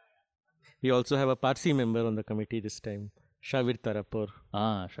 We also have a Parsi member on the committee this time, Shavir Tarapur.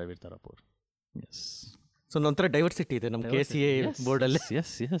 Shavir Tarapur. Yes. So ಒಂಥರ diversity ಇದೆ ನಮ್ಮ KCA ಬೋರ್ಡಲ್ಲಿ.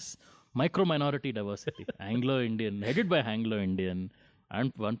 Yes. Micro minority diversity. Anglo-Indian, headed by Anglo-Indian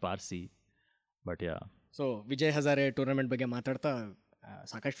and one Parsi. But yeah. So Vijay Hazare tournament ಬಗ್ಗೆ ಮಾತಾಡ್ತಾ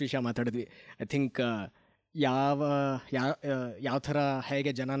ಸಾಕಷ್ಟು ವಿಷಯ ಮಾತಾಡಿದ್ವಿ. I think ಯಾವ ಥರ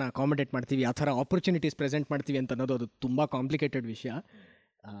ಹೇಗೆ ಜನನ ಅಕಾಮಡೇಟ್ ಮಾಡ್ತೀವಿ, ಯಾವ ಥರ ಆಪರ್ಚುನಿಟೀಸ್ ಪ್ರೆಸೆಂಟ್ ಮಾಡ್ತೀವಿ ಅಂತ ಅನ್ನೋದು ಅದು ತುಂಬ ಕಾಂಪ್ಲಿಕೇಟೆಡ್ ವಿಷಯ.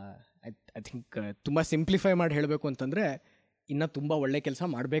 ಐ ಥಿಂಕ್ ತುಂಬ ಸಿಂಪ್ಲಿಫೈ ಮಾಡಿ ಹೇಳಬೇಕು ಅಂತಂದರೆ ಇನ್ನೂ ತುಂಬ ಒಳ್ಳೆ ಕೆಲಸ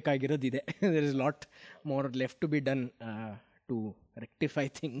ಮಾಡಬೇಕಾಗಿರೋದಿದೆ. There is lot more left to be done to rectify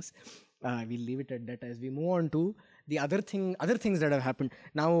things. Will leave it at that as we move on to the other things that have happen.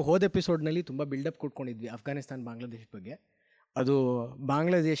 ನಾವು ಹೋದ ಎಪಿಸೋಡ್ನಲ್ಲಿ ತುಂಬ ಬಿಲ್ಡಪ್ ಕೊಟ್ಕೊಂಡಿದ್ವಿ ಅಫ್ಘಾನಿಸ್ತಾನ್ ಬಾಂಗ್ಲಾದೇಶ್ ಬಗ್ಗೆ. ಅದು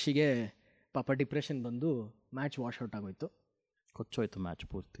ಬಾಂಗ್ಲಾದೇಶಿಗೆ ಪಾಪ ಡಿಪ್ರೆಷನ್ ಬಂದು ಮ್ಯಾಚ್ ವಾಶ್ ಔಟ್ ಆಗೋಯ್ತು, ಕೊಚ್ಚೋಯ್ತು match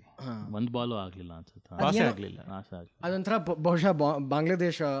ಪೂರ್ತಿ. ಒಂದು ಬಾಲು ಆಗಲಿಲ್ಲ ಅನ್ಸುತ್ತೆ, ಆಗಲಿಲ್ಲ. ಅದೊಂಥರ ಬಹುಶಃ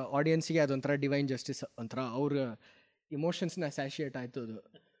ಬಾಂಗ್ಲಾದೇಶ ಆಡಿಯನ್ಸಿಗೆ ಅದೊಂಥರ ಡಿವೈನ್ ಜಸ್ಟಿಸ್, ಒಂಥರ ಅವ್ರ ಇಮೋಷನ್ಸ್ನ ಸ್ಯಾಶಿಯೇಟ್ ಆಯಿತು ಅದು.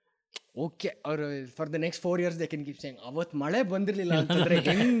 ಓಕೆ, ಅವರು for the next 4 years they can keep saying ಅವತ್ತು ಮಳೆ ಬಂದಿರಲಿಲ್ಲ ಅಂತಂದರೆ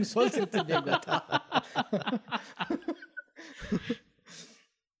ಹೆಂಗೆ ಸೋಲ್ಸಿರ್ತಿದ್ದೆ ಗೊತ್ತಾ.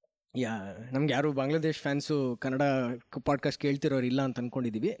 ನಮ್ಗೆ ಯಾರು ಬಾಂಗ್ಲಾದೇಶ್ ಫ್ಯಾನ್ಸು ಕನ್ನಡ ಪಾಡ್ಕಾಸ್ಟ್ ಕೇಳ್ತಿರೋರು ಇಲ್ಲ ಅಂತ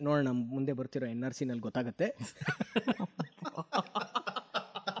ಅಂದ್ಕೊಂಡಿದ್ದೀವಿ. ನೋಡೋಣ, ನಮ್ಮ ಮುಂದೆ ಬರ್ತಿರೋ NRCನಲ್ಲಿ ಗೊತ್ತಾಗತ್ತೆ.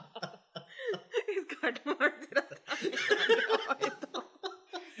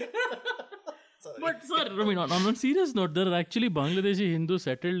 But sir, I mean, on a serious note, there are actually Bangladeshi Hindus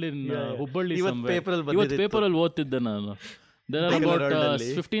settled in Hubballi somewhere. ಇವತ್ತು ಪೇಪರಲ್ಲಿ ಓದ್ತಿದ್ದೆ ನಾನು. There are about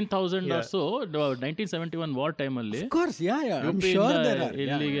 15,000 or so 1971 war ಟೈಮಲ್ಲಿ. Of course, I'm sure there are.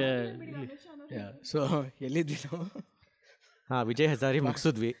 ಇಲ್ಲಿಗೆ ಸೊ ಎಲ್ಲಿದ್ದೀನೋ ವಿಜಯ್ ಹಜಾರಿ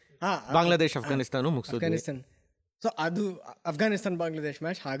ಮುಗಿಸಿದ್ವಿ, ಬಾಂಗ್ಲಾದೇಶ್ ಅಫ್ಘಾನಿಸ್ತಾನ ಮುಗಿಸಿದ್ವಿ. ಅಫ್ಘಾನಿಸ್ತಾನ್. ಸೊ ಅದು Afghanistan Bangladesh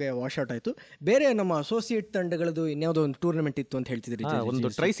match ಹಾಗೆ wash out ಆಯಿತು. ಬೇರೆ ನಮ್ಮ ಅಸೋಸಿಯೇಟ್ ತಂಡಗಳದ್ದು ಇನ್ಯಾವುದೋ ಒಂದು ಟೂರ್ನಮೆಂಟ್ ಇತ್ತು ಅಂತ ಹೇಳ್ತಿದ್ರಿ. ಒಂದು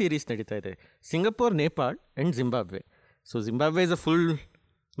ಟ್ರೈ ಸೀರೀಸ್ ನಡೀತಾ ಇದೆ, Singapore, Nepal and Zimbabwe. So Zimbabwe is a full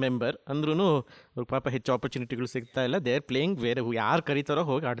member ಅಂದ್ರೂ ಅವ್ರಿಗೆ ಪಾಪ ಹೆಚ್ಚು ಆಪರ್ಚುನಿಟಿಗಳು ಸಿಗ್ತಾ ಇಲ್ಲ. ದೇ ಆರ್ ಪ್ಲೇಯಿಂಗ್, ಬೇರೆ ಯಾರು ಕರೀತಾರೋ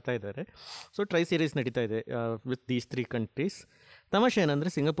ಹೋಗಿ ಆಡ್ತಾ ಇದ್ದಾರೆ. ಸೊ ಟ್ರೈ ಸೀರೀಸ್ ನಡೀತಾ ಇದೆ ವಿತ್ ದೀಸ್ 3 countries. ತಮಾಷೆ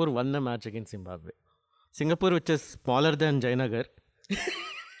ಏನಂದರೆ Singapore won a match against Zimbabwe. Singapore, which is smaller than Jayanagar,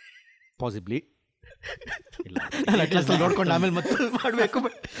 possibly. ನೋಡ್ಕೊಂಡು ಆಮೇಲೆ ಮತ್ತೆ ಮಾಡಬೇಕು,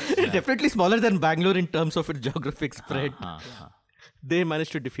 but definitely smaller Dhan Bangalore in terms of it geographic spread. They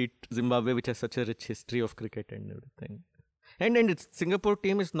manage to defeat Zimbabwe which has such a rich history of cricket and everything. And it's Singapore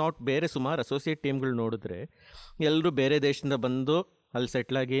team is not, ಬೇರೆ ಸುಮಾರು associate ಟೀಮ್ಗಳು ನೋಡಿದ್ರೆ ಎಲ್ಲರೂ ಬೇರೆ ದೇಶದಿಂದ ಬಂದು ಅಲ್ಲಿ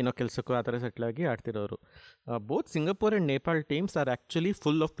ಸೆಟ್ಲಾಗಿ ಏನೋ ಕೆಲಸಕ್ಕೂ ಆ ಥರ ಸೆಟ್ಲಾಗಿ ಆಡ್ತಿರೋರು. Both Singapore and Nepal teams are actually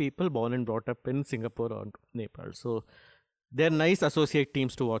full of people Born and brought up in Singapore R Nepal. So they are nice associate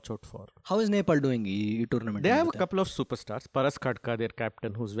teams to watch out for. How is Nepal doing in this tournament? They have a couple of superstars. Paras Khadka, their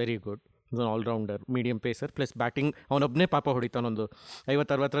captain, who's very good. He's an all-rounder, medium pacer, plus batting. ಅವನೊಬ್ಬನೇ ಪಾಪ ಹೊಡಿತಾನೆ, ಒಂದು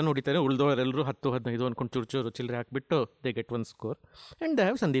 50-60 run ಹೊಡಿತಾರೆ. ಉಳಿದವರೆಲ್ಲರೂ 10-15 ಅಂದ್ಕೊಂಡು ಚೂರು ಚಿಲ್ಲರೆ ಹಾಕಿಬಿಟ್ಟು they get 1 score. And they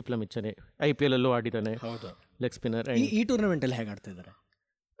have Sandeep ಲಮಿಚ್ಚನೆ, IPL ಅಲ್ಲೂ ಆಡಿದ್ದಾನೆ, leg spinner. ಈ ಟೂರ್ನಮೆಂಟಲ್ಲಿ ಹೇಗೆ ಆಡ್ತಾ ಇದ್ದಾರೆ?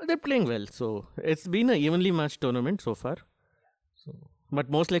 They playing well. So it's been a evenly match tournament so far. So but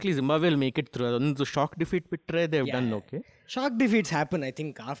most likely Zimbabwe will make it through. ಒಂದು ಶಾಕ್ ಡಿಫೀಟ್ ಬಿಟ್ಟರೆ they have done okay. Shock defeats happen, I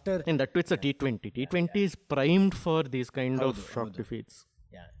think, after. And that too, it's a T20. T20 is primed for these kind of shock defeats.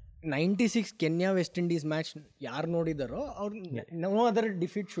 96 Kenya West Indies match ಯಾರು ನೋಡಿದಾರೋ ಅವ್ರು no other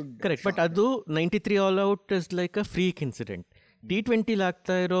defeat should. Correct, but ಅದು 93 all out is like a freak incident. T20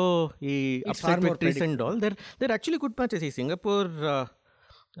 ಆಗ್ತಾ ಇರೋ ಈ upset victories and all, they're actually good matches. ಈ Singapore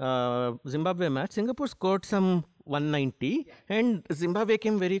Zimbabwe match, Singapore scored some 190 and Zimbabwe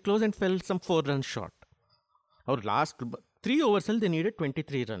came very close and fell some 4 runs short. Our last 3 overs they needed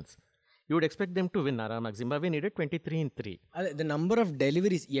 23 runs. You would expect them to win ಆರಾಮಾಗಿ. Zimbabwe needed 23 in 3. ಅದೇ the number of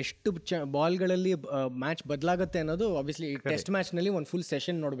deliveries, ಎಷ್ಟು ಬಾಲ್ಗಳಲ್ಲಿ match ಬದಲಾಗುತ್ತೆ ಅನ್ನೋದು obviously test ಮ್ಯಾಚ್ನಲ್ಲಿ ಒಂದು full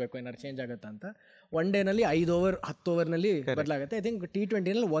session ನೋಡಬೇಕು ಏನಾದ್ರು change ಆಗುತ್ತೆ ಅಂತ. One ಡೇನಲ್ಲಿ 5 over 10 ಓವರ್ನಲ್ಲಿ ಬದಲಾಗುತ್ತೆ. I think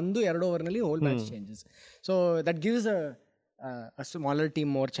T20ನಲ್ಲಿ 1-2 ಓವರ್ನಲ್ಲಿ hole match changes. So that gives a smaller team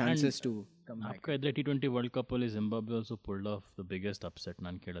more chances to come back. ಇದ್ರೆ T20 world ಕಪ್ಪಲ್ಲಿ Zimbabwe also pulled off the biggest upset.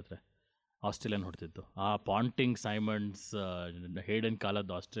 ನಾನು ಕೇಳಿದ್ರೆ ಆಸ್ಟ್ರೇಲಿಯಾನ ಹೊಡ್ತಿತ್ತು. ಆ ಪಾಂಟಿಂಗ್, ಸೈಮಂಡ್ಸ್, ಹೇಡನ್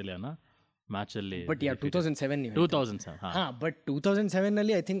ಕಾಲದ ಆಸ್ಟ್ರೇಲಿಯಾನ ಮ್ಯಾಚಲ್ಲಿ. But 2007 but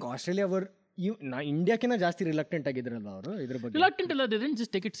 2007ನಲ್ಲಿ I think Australia var ಇಂಡಿಯಾಕಿನ ಜಾಸ್ತಿ reluctant ಆಗಿದ್ರಲ್ವ ಅವರು ಇದ್ರ ಬಗ್ಗೆ. ರಿಲಕ್ಟೆಂಟ್ ಅಲ್ಲ, they didn't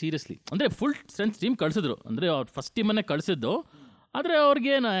just take it seriously. ಅಂದರೆ ಫುಲ್ ಸ್ಟ್ರೆಂತ್ ಟೀಮ್ ಕಳಿಸಿದ್ರು, ಅಂದರೆ ಅವ್ರು ಫಸ್ಟ್ ಟೀಮನ್ನೇ ಕಳಿಸಿದ್ದು. ಆದರೆ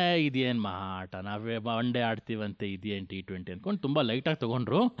ಅವ್ರಿಗೇನು ಇದೇನು ಆಟ, ನಾವೇ ಒನ್ ಡೇ ಆಡ್ತೀವಂತೆ, ಇದೇನು T20 ಅಂದ್ಕೊಂಡು ತುಂಬ ಲೈಟಾಗಿ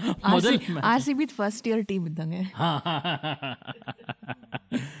ತೊಗೊಂಡ್ರು. RCB ಫಸ್ಟ್ ಇಯರ್ ಟೀಮ್ ಇದ್ದಂಗೆ.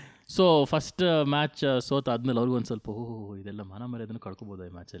 ಸೊ ಫಸ್ಟ್ ಮ್ಯಾಚ್ ಸೋತಾದ್ಮೇಲೆ ಅವ್ರಿಗೂ ಒಂದು ಸ್ವಲ್ಪ ಇದೆಲ್ಲ ಮಾನ ಮರ್ಯಾದನ್ನು ಕಳ್ಕೊಬೋದು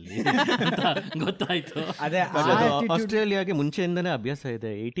ಈ ಮ್ಯಾಚಲ್ಲಿ ಅಂತ ಗೊತ್ತಾಯ್ತು. ಅದೇ ಆಸ್ಟ್ರೇಲಿಯಾಗೆ ಮುಂಚೆಯಿಂದನೇ ಅಭ್ಯಾಸ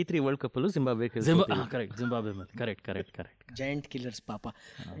ಇದೆ. 83 ವರ್ಲ್ಡ್ ಕಪ್ ಅಲ್ಲೂ ಜಿಂಬಾಬ್ವೆ ಕರೆಕ್ಟ್, ಜಿಂಬಾಬ್ವೆ ಮತ್ತೆ ಕರೆಕ್ಟ್ ಜೈಂಟ್ ಕಿಲ್ಲರ್ಸ್ ಪಾಪ.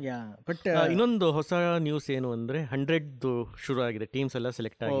 ಯಾ ಬಟ್ ಇನ್ನೊಂದು ಹೊಸ ನ್ಯೂಸ್ ಏನು ಅಂದ್ರೆ 100 ಶುರು ಆಗಿದೆ. ಟೀಮ್ಸ್ ಎಲ್ಲ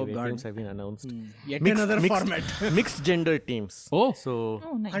ಸೆಲೆಕ್ಟ್ ಆಗಿವೆ. Teams have been announced. Mixed gender teams. So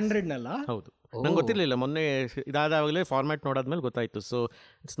 100 ನಲ್ಲ ಹೌದು, ನಂಗೆ ಗೊತ್ತಿರಲಿಲ್ಲ. ಮೊನ್ನೆ ಇದಾದಾಗಲೇ ಫಾರ್ಮ್ಯಾಟ್ ನೋಡಾದ್ಮೇಲೆ ಗೊತ್ತಾಯ್ತು. So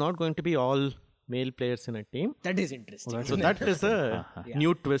it's not going to B all mail players in a team. That is interesting. So that is a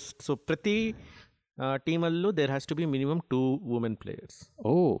new twist. So ಪ್ರತಿ ಟೀಮಲ್ಲೂ there has to be minimum 2 women players.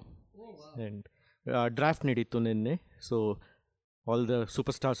 And draft ನಡೀತು ನಿನ್ನೆ. So all the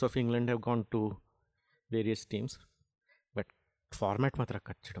super stars of England have gone to various teams. But format ಮಾತ್ರ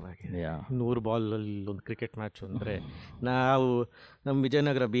ಕಚ್ಚಡವಾಗಿದೆ. 100 ಬಾಲಲ್ಲಿ ಒಂದು cricket match ಅಂದರೆ ನಾವು ನಮ್ಮ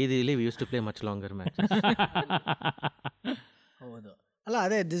ವಿಜಯನಗರ ಬೀದಿಲಿ we use to play much longer match. ಹೌದು ಅಲ್ಲ,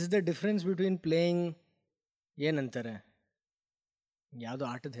 ಅದೇ this the difference between playing ಏನಂತಾರೆ, ಯಾವುದೋ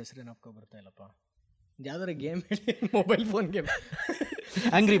ಆಟದ ಹೆಸರು ಏನಪ್ಪ ಬರ್ತಾ ಇಲ್ಲಪ್ಪ, ಯಾವ್ದಾರ ಗೇಮ್ ಹೇಳಿ, mobile phone game,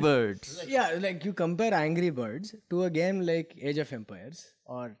 angry birds. Yeah, like you compare angry birds to a game like age of empires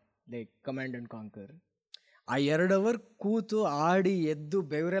are like command and conquer. ಆ 2 ಅವರ್ ಕೂತು ಆಡಿ ಎದ್ದು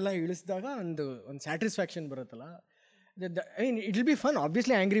ಬೆವರೆಲ್ಲ ಇಳಿಸಿದಾಗ ಒಂದು ಸ್ಯಾಟಿಸ್ಫ್ಯಾಕ್ಷನ್ ಬರುತ್ತಲ್ಲ. I mean it will be fun.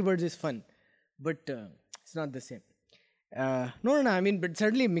 Obviously angry birds is fun, but it's not the same. ನೋಡೋಣ. I mean but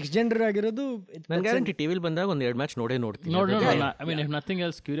suddenly mix gender ಆಗಿರೋದು ನಾನು guarantee ಟಿವಿಲಿ ಬಂದಾಗ 1-2 ಮ್ಯಾಚ್ ನೋಡ್ತೀನಿ. I mean if nothing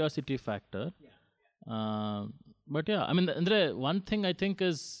else curiosity factor. But yeah, I mean ಅಂದರೆ one thing I think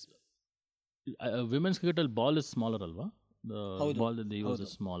is women's ಕ್ರಿಕೆಟಲ್ಲಿ ball is smaller ಅಲ್ವಾ? Ball use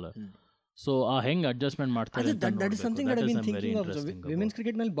is smaller. So ಹೆಂಗ್ adjustment ಮಾಡ್ತಾರೆ? that is something that I've been thinking of. Women's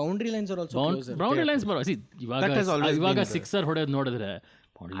cricket ನಲ್ಲಿ boundary lines are also closer. Boundary lines ಬರೋ ಇವಾಗ sixer ಹೊಡೆಯೋದು ನೋಡಿದ್ರೆ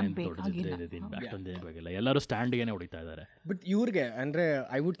boundary line ದೊಡ್ಡದಿದ್ರೆ bat ಒಂದು ಏನಾಗಿಲ್ಲ, ಎಲ್ಲರೂ ಸ್ಟ್ಯಾಂಡ್ಗೇನೆ ಹೊಡಿತಾ ಇದ್ದಾರೆ. ಬಟ್ ಇವ್ರಿಗೆ ಅಂದರೆ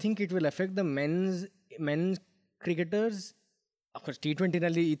I would think it will effect the men's cricketers. Of course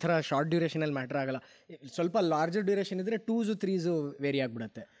T20ನಲ್ಲಿ ಈ ಥರ ಶಾರ್ಟ್ ಡ್ಯೂರೇಷನಲ್ಲಿ ಮ್ಯಾಟರ್ ಆಗಲ್ಲ. ಸ್ವಲ್ಪ ಲಾರ್ಜರ್ ಡ್ಯೂರೇಷನ್ ಇದ್ರೆ 2s 3s ವೇರಿ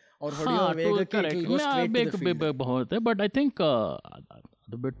ಆಗಿಬಿಡುತ್ತೆ. ಅವ್ರು ಹೊಡೆಯೋ ವೇಗಕ್ಕೆ. ಬಟ್ ಐ ಥಿಂಕ್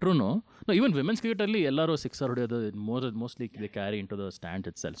ಅದು ಬಿಟ್ರು ಈವನ್ ವಿಮೆನ್ಸ್ ಕ್ರಿಕೆಟಲ್ಲಿ ಎಲ್ಲರೂ ಸಿಕ್ಸರ್ ಹೊಡೆಯೋದು mostly they carry in to the stand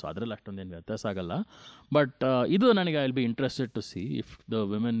it self. So ಅದರಲ್ಲಿ ಅಷ್ಟೊಂದೇನು ವ್ಯತ್ಯಾಸ ಆಗಲ್ಲ. ಬಟ್ ಇದು ನನಗೆ I will be interested to C if the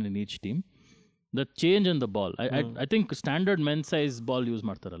women in each team the change in the ball. I think standard men size ball use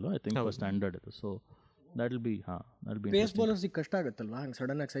ಮಾಡ್ತಾರಲ್ವ, I think standard ಇದು. So that will be phase ಬೌಲರ್ಸಿಗೆ ಕಷ್ಟ ಆಗುತ್ತಲ್ವಾ ಹಂಗೆ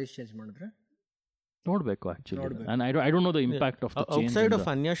sudden ಆಗಿ size change ಮಾಡಿದ್ರೆ? ನೋಡಬೇಕು actually. And I don't know the impact of the change. Outside of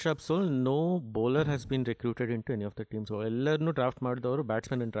ಅನ್ಯಾ ಶ್ರಾಪ್ಸೋಲ್ no bowler has been recruited in to any of the teams. ಎಲ್ಲರನ್ನೂ draft ಮಾಡಿದವರು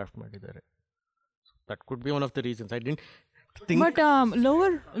batsman ಅನ್ನು draft ಮಾಡಿದ್ದಾರೆ. That could be one of the reasons. I didn't think. But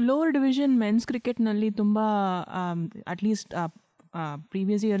lower division men's ಕ್ರಿಕೆಟ್ನಲ್ಲಿ ತುಂಬ at least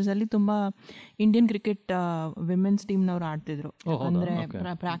previous ಇಯರ್ಸಲ್ಲಿ ತುಂಬ Indian cricket women's ಟೀಮ್ನವ್ರು ಆಡ್ತಿದ್ರು. ಅಂದರೆ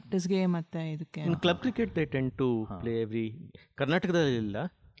ಪ್ರಾಕ್ಟೀಸ್ಗೆ ಮತ್ತು ಇದಕ್ಕೆ. Club cricket they tend to play every. ಕರ್ನಾಟಕದಲ್ಲಿ ಇಲ್ಲ.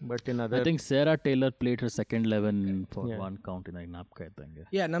 But in other, I think Sarah Taylor played her second 11 for one count in ಜ್ಞಾಪಕ ಇದ್ದಂಗೆ.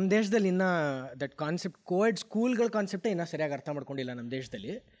 ಯಾ, ನಮ್ಮ ದೇಶದಲ್ಲಿ ಇನ್ನ ದಟ್ ಕಾನ್ಸೆಪ್ಟ್ ಕೋಎಡ್ ಸ್ಕೂಲ್ಗಳ ಕಾನ್ಸೆಪ್ಟೇ ಇನ್ನೂ ಸರಿಯಾಗಿ ಅರ್ಥ ಮಾಡ್ಕೊಂಡಿಲ್ಲ ನಮ್ಮ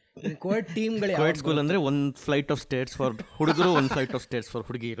ದೇಶದಲ್ಲಿ. ಕೋಎಡ್ ಟೀಮ್ಗಳು ಕೋಎಡ್ ಸ್ಕೂಲ್ ಅಂದರೆ ಒಂದು ಫ್ಲೈಟ್ ಆಫ್ ಸ್ಟೇಟ್ಸ್ ಫಾರ್ ಹುಡುಗರು, ಒಂದು ಫ್ಲೈಟ್ ಆಫ್ ಸ್ಟೇಟ್ಸ್ ಫಾರ್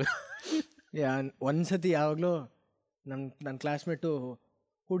ಹುಡುಗಿರು. ಯಾ, ಒಂದ್ಸತಿ ಯಾವಾಗಲೂ ನನ್ನ ಕ್ಲಾಸ್ಮೇಟು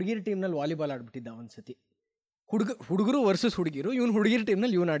ಹುಡುಗಿರ ಟೀಮ್ನಲ್ಲಿ ವಾಲಿಬಾಲ್ ಆಡ್ಬಿಟ್ಟಿದ್ದ. ಒಂದ್ಸತಿ ಹುಡುಗರು ವರ್ಸಸ್ ಹುಡುಗಿರು, ಇವನು ಹುಡುಗಿರ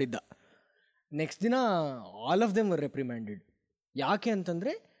ಟೀಮ್ನಲ್ಲಿ ಇವನು ಆಡಿದ್ದ. ನೆಕ್ಸ್ಟ್ ದಿನ ಆಲ್ ಆಫ್ ದೆಮ್ ವರ್ ರೆಪ್ರಿಮ್ಯಾಂಡೆಡ್. ಯಾಕೆ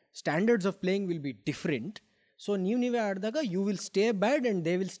ಅಂತಂದರೆ standards of playing will be different. So ನೀವೇ ಆಡಿದಾಗ you will stay bad and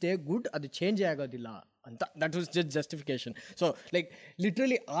they will stay good. ಅದು ಚೇಂಜೇ ಆಗೋದಿಲ್ಲ ಅಂತ. That was just justification. So like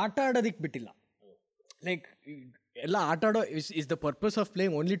literally ಆಟ ಆಡೋದಕ್ಕೆ ಬಿಟ್ಟಿಲ್ಲ. ಲೈಕ್ ಎಲ್ಲ ಆಟ ಆಡೋ is the purpose of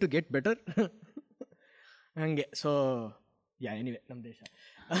playing only to get better ಹಂಗೆ. ಸೊ ಯಾ, ಎನಿವೆ ನಮ್ಮ ದೇಶ.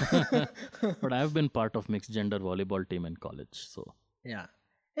 But I have been part of mix gender volleyball team in college. So yeah,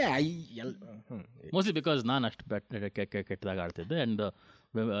 mostly because ನಾನು ಅಷ್ಟು ಕೆಟ್ಟದಾಗ ಆಡ್ತಿದ್ದೆ. And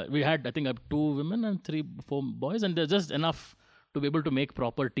we had I think 2 women and 3-4 boys, and they're just enough to be able to make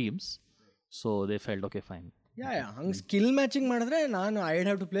proper teams. So they felt okay, fine. ಯಾ, ಹಂಗೆ skill matching ಮಾಡಿದ್ರೆ ನಾನು ಐಡ್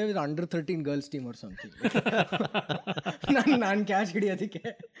have to play with under 13 girls team R something. ನಾನು catch ಹಿಡಿಯೋದಕ್ಕೆ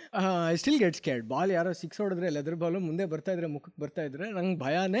I still get scared. Ball ಯಾರೋ 6 ಹೊಡೆದ್ರೆ leather Balu ಮುಂದೆ ಬರ್ತಾಯಿದ್ರೆ ಮುಖಕ್ಕೆ ಬರ್ತಾಯಿದ್ರೆ ನಂಗೆ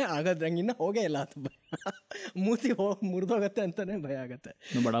ಭಯನೇ ಆಗೋದು. ನಂಗೆ ಇನ್ನೂ ಹೋಗೇ ಇಲ್ಲ ಅದು ಭಯ. ಮೂತಿ ಮುರಿದೋಗತ್ತೆ ಅಂತಲೇ ಭಯ ಆಗುತ್ತೆ.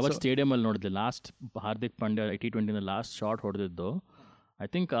 ಬಟ್ ಅವತ್ತು ಸ್ಟೇಡಿಯಮಲ್ಲಿ ನೋಡಿದೆ last Hardik Pandya T20 last shot ಹೊಡೆದಿದ್ದು. ಐ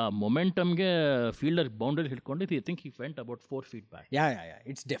ಥಿಂಕ್ ಆ ಮೊಮೆಂಟಮ್ಗೆ ಫೀಲ್ಡರ್ ಬೌಂಡ್ರಿ ಹಿಡ್ಕೊಂಡು I think he went about 4 feet back. Yeah,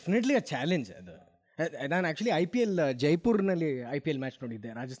 it's definitely a challenge ಅದು. ನಾನು ಆ್ಯಕ್ಚುಲಿ IPL ಜೈಪುರ್ನಲ್ಲಿ IPL ಮ್ಯಾಚ್ ನೋಡಿದ್ದೆ,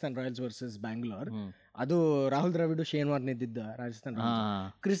 ರಾಜಸ್ಥಾನ್ ರಾಯಲ್ಸ್ ವರ್ಸಸ್ ಬ್ಯಾಂಗ್ಳೂರ್. ಅದು ರಾಹುಲ್ ದ್ರಾವಿಡ್ ಶೇನ್ ವಾರ್ನ್ ಇದ್ದಿದ್ದ ರಾಜಸ್ಥಾನ್.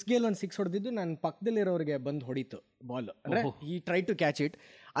 ಕ್ರಿಸ್ ಗೇಲ್ ಒಂದು 6 ಹೊಡೆದಿದ್ದು ನನ್ನ ಪಕ್ಕದಲ್ಲಿರೋರಿಗೆ ಬಂದು ಹೊಡಿತು ಬಾಲ್. ಅಂದರೆ he try to catch it.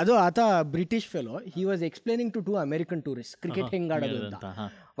 ಅದು ಆತ British fellow. He was explaining to 2 American tourist cricket ಹೆಂಗೆ ಆಡೋದು ಅಂತ.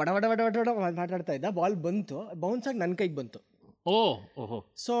 ವಡ ವಡ ವಡ ವಡ ವಡ ಮಾತಾಡ್ತಾ ಇದ್ದ, ಬಾಲ್ ಬಂತು, ಬೌನ್ಸ್ ಆಗಿ ನನ್ನ ಕೈಗೆ ಬಂತು. ಓಹೋ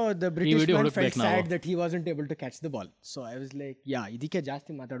so the British video man ಹುಡುಕ್ಬೇಕು felt ನಾವು. sad that he wasn't able to catch the ball. So I was like, ಇದಕ್ಕೆ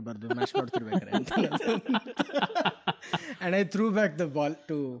ಜಾಸ್ತಿ ಮಾತಾಡಬಾರ್ದು ಮ್ಯಾಚ್ ನೋಡ್ತಿರ್ಬೇಕಾರೆ ಅಂತ. And I threw back the ball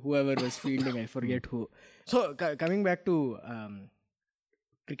to whoever was fielding, I forget who. So coming back to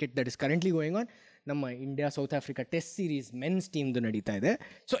cricket that is currently going on, ನಮ್ಮ India South Africa test series men's ಟೀಮ್ದು ನಡೀತಾ ಇದೆ.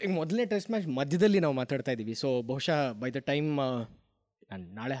 So ಈಗ ಮೊದಲನೇ test match ಮಧ್ಯದಲ್ಲಿ ನಾವು ಮಾತಾಡ್ತಾ ಇದ್ದೀವಿ. So ಬಹುಶಃ ಬೈ ದ ಟೈಮ್ ನಾನು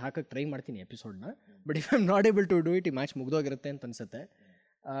ನಾಳೆ ಹಾಕಕ್ಕೆ ಟ್ರೈ ಮಾಡ್ತೀನಿ ಎಪಿಸೋಡ್ನ, but if I am not able to do it, ಈ ಮ್ಯಾಚ್ ಮುಗ್ದೋಗಿರುತ್ತೆ ಅಂತ ಅನ್ಸುತ್ತೆ.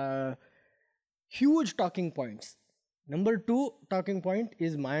 Huge talking points. Number 2 talking point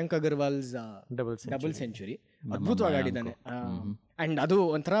is Mayank Agarwal's double century. ಅದ್ಭುತವಾಗಿ ಆಡಿದ್ದಾನೆ. ಆ್ಯಂಡ್ ಅದು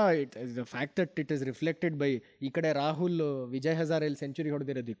ಒಂಥರ the fact that it is reflected by ಈ ಕಡೆ ರಾಹುಲ್ ವಿಜಯ್ ಹಜಾರೆಲ್ ಸೆಂಚುರಿ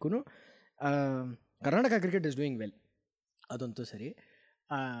ಹೊಡೆದಿರೋದಕ್ಕೂ Karnataka cricket is doing well, ಅದಂತೂ ಸರಿ.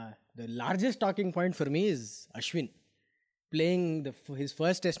 The largest talking point for me is Ashwin playing his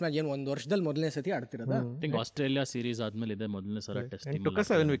first test match. ಏನು 1 ವರ್ಷದಲ್ಲಿ ಮೊದಲನೇ ಸತಿ ಆಡ್ತಿರೋದ. ಥಿಂಕ್ ಆಸ್ಟ್ರೇಲಿಯಾ ಸೀರೀಸ್ ಆದ್ಮೇಲೆ ಇದೆ ಮೊದಲನೇ ಸಲ ಟೆಸ್ಟ್.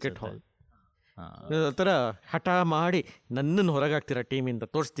 7 ವಿಕೆಟ್ ಹಾಲ್ ಆ ಥರ ಹಠ ಮಾಡಿ ನನ್ನನ್ನು ಹೊರಗಾಗ್ತೀರಾ ಟೀಮಿಂದ,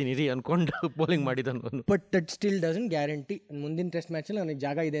 ತೋರಿಸ್ತೀನಿ ರೀ ಅನ್ಕೊಂಡು ಬೌಲಿಂಗ್ ಮಾಡಿದನು. But that still doesn't guarantee ಮುಂದಿನ ಟೆಸ್ಟ್ ಮ್ಯಾಚಲ್ಲಿ ನನಗೆ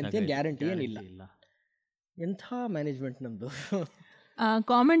ಜಾಗ ಇದೆ ಅಂತ ಗ್ಯಾರಂಟಿ ಏನಿಲ್ಲ. ಎಂಥ ಮ್ಯಾನೇಜ್ಮೆಂಟ್ ನಮ್ಮದು.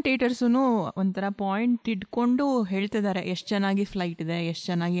 ಕಾಮೆಂಟೇಟರ್ಸೂ ಒಂಥರ ಪಾಯಿಂಟ್ ಇಟ್ಕೊಂಡು ಹೇಳ್ತಿದ್ದಾರೆ ಎಷ್ಟು ಚೆನ್ನಾಗಿ ಫ್ಲೈಟ್ ಇದೆ, ಎಷ್ಟು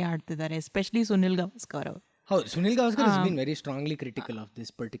ಚೆನ್ನಾಗಿ ಆಡ್ತಿದ್ದಾರೆ, ಎಸ್ಪೆಷಲಿ ಸುನಿಲ್ ಗವಾಸ್ಕರ್ ಅವರು. ಹೌದು, Sunil Gavaskar has been very strongly critical of this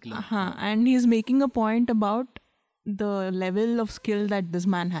particular. And he is making a point about the level of skill that this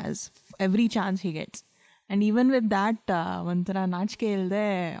man has every chance he gets. And even with that, ಒಂಥರ ನಾಚಿಕೆ ಇಲ್ಲದೆ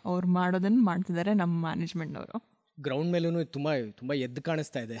ಅವ್ರು ಮಾಡೋದನ್ನು ಮಾಡ್ತಿದ್ದಾರೆ ನಮ್ಮ ಮ್ಯಾನೇಜ್ಮೆಂಟ್ನವರು. Ground ಮೇಲೂ ತುಂಬ ಎದ್ದು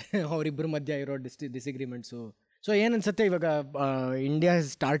ಕಾಣಿಸ್ತಾ ಇದೆ ಅವರಿಬ್ಬರ ಮಧ್ಯ ಇರೋ ಡಿಸ್ಅಗ್ರಿಮೆಂಟ್ಸು. ಸೊ ಏನನ್ಸುತ್ತೆ ಇವಾಗ ಇಂಡಿಯಾ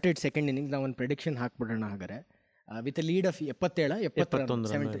ಸ್ಟಾರ್ಟೆಡ್ ಸೆಕೆಂಡ್ ಇನ್ನಿಂಗ್ಸ್. ನಾವು ಒಂದು ಪ್ರೆಡಿಕ್ಷನ್ ಹಾಕ್ಬಿಡೋಣ ಹಾಗಾದ್ರೆ, with lead of 71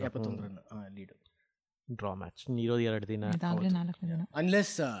 run lead. Draw match ಇರೋದು 2 ದಿನ.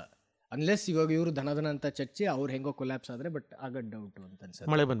 ಅನ್ಲೆಸ್ ಇವಾಗ ಇವರು ಧನ ಅಂತ ಚರ್ಚೆ ಅವ್ರು ಹೆಂಗೋ ಕೊಲ್ಯಾಪ್ಸ್ ಆದರೆ, ಬಟ್ ಆಗ ಡೌಟ್ ಅಂತ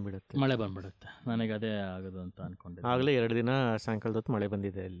ಅನ್ಸುತ್ತೆ. ಮಳೆ ಬಂದ್ಬಿಡುತ್ತೆ. ನನಗೆ ಅದೇ ಆಗೋದು ಅಂತ ಅನ್ಕೊಂಡಿದ್ದೆ. ಆಗಲೇ 2 ದಿನ ಸಾಯಂಕಾಲದ ಹೊತ್ತು ಮಳೆ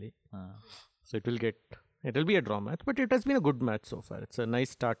ಬಂದಿದೆ ಅಲ್ಲಿ. So it will be a draw match, but it has been a good match so far. It's a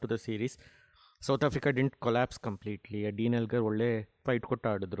nice start to the series. South Africa didn't collapse completely. Dean Elgar ಒಳ್ಳೆ ಫೈಟ್ ಕೊಟ್ಟು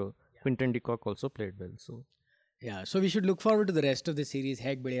ಆಡಿದ್ರು. Quinton de Kock also played well. So we should look forward to the rest of the series.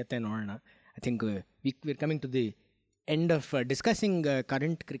 ಹೇಗೆ ಬೆಳೆಯುತ್ತೆ ನೋಡೋಣ. I think we're coming to the end of discussing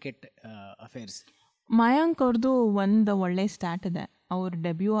current cricket affairs. Mayank ಅವ್ರದ್ದು ಒಂದು ಒಳ್ಳೆ stat ಇದೆ. ಅವ್ರ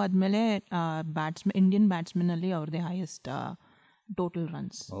ಡೆಬ್ಯೂ ಆದಮೇಲೆ Indian ಬ್ಯಾಟ್ಸ್ಮನಲ್ಲಿ ಅವ್ರದ್ದೇ highest total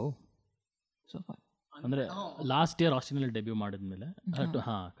runs so far. ಅಂದರೆ ಲಾಸ್ಟ್ ಇಯರ್ ಆಸ್ಟ್ರೇಲಿಯಾದಲ್ಲಿ ಡೆಬ್ಯೂ ಮಾಡಿದ್ಮೇಲೆ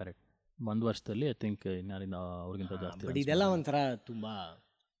ಕರೆಕ್ಟ್ 1 ವರ್ಷದಲ್ಲಿ ಐ ಥಿಂಕ್ ಇನ್ಯಾರಿಂದ ಅವ್ರಿಗಿಂತ ಜಾಸ್ತಿ. ಬಟ್ ಇದೆಲ್ಲ ಒಂಥರ ತುಂಬ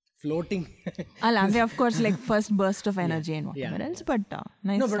ಫ್ಲೋಟಿಂಗ್ ಅಲ್ಲ, ಅಂದರೆ of course like first burst of energy ಏನು else, but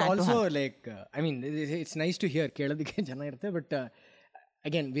nice. But also like I mean it's nice to hear, ಕೇಳೋದಕ್ಕೆ ಚೆನ್ನಾಗಿರುತ್ತೆ. ಬಟ್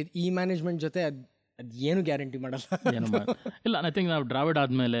ಅಗೇನ್ ವಿತ್ ಈ ಮ್ಯಾನೇಜ್ಮೆಂಟ್ ಜೊತೆ ಅದು ಏನು ಗ್ಯಾರಂಟಿ ಮಾಡಲ್ಲ. ಇಲ್ಲ, ಐ ಥಿಂಕ್ ನಾವು ಡ್ರಾವಿಡ್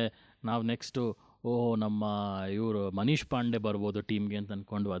ಆದಮೇಲೆ ನಾವು ನೆಕ್ಸ್ಟು ನಮ್ಮ ಇವರು ಮನೀಶ್ ಪಾಂಡೆ ಬರ್ಬೋದು ಟೀಮ್ಗೆ ಅಂತ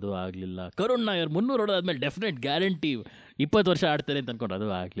ಅಂದ್ಕೊಂಡು ಅದು ಆಗಲಿಲ್ಲ. ಕರುಣ್ ನಾಯರ್ 300 ಹೊಡೋದಾದ್ಮೇಲೆ ಡೆಫಿನೆಟ್ ಗ್ಯಾರಂಟಿ 20 ವರ್ಷ ಆಡ್ತಾರೆ ಅಂತ ಅಂದ್ಕೊಂಡು ಅದು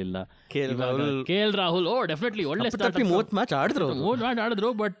ಆಗಲಿಲ್ಲ. ಕೆ ಎಲ್ ರಾಹುಲ್ ಡೆಫಿನೆಟ್ಲಿ ಒಳ್ಳೆ 30 ಮ್ಯಾಚ್ ಆಡಿದ್ರು.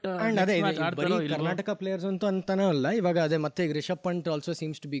 ಬಟ್ ಅದೇ ಕರ್ನಾಟಕ ಪ್ಲೇಯರ್ಸ್ ಅಂತೂ ಅಂತಾನೆ ಅಲ್ಲ ಇವಾಗ. ಅದೇ ಮತ್ತೆ ಈಗ Rishabh Pant also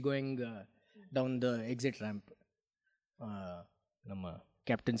seems to be going down the exit ramp. ನಮ್ಮ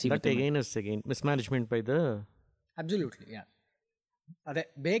captaincy mismanagement by the absolutely. ಅದೇ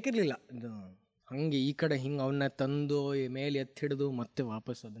ಬೇಕಿರಲಿಲ್ಲ ಹಂಗೆ ಈ ಕಡೆ ಹಿಂಗೆ ಅವನ್ನ ತಂದು ಮೇಲೆ ಎತ್ತಿ ಹಿಡಿದು ಮತ್ತೆ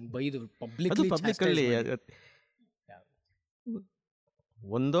ವಾಪಸ್ ಅದನ್ನು ಬೈದು ಪಬ್ಲಿಕಲ್ಲಿ.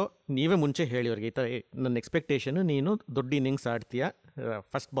 ಒಂದೋ ನೀವೇ ಮುಂಚೆ ಹೇಳಿ ಅವ್ರಿಗೆ ಈ ಥರ ನನ್ನ ಎಕ್ಸ್ಪೆಕ್ಟೇಷನು ನೀನು ದೊಡ್ಡ ಇನ್ನಿಂಗ್ಸ್ ಆಡ್ತೀಯಾ,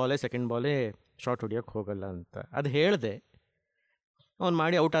 ಫಸ್ಟ್ ಬಾಲೇ ಸೆಕೆಂಡ್ ಬಾಲೇ ಶಾರ್ಟ್ ಹೊಡಿಯೋಕ್ಕೆ ಹೋಗಲ್ಲ ಅಂತ ಅದು ಹೇಳಿದೆ. ಅವ್ನು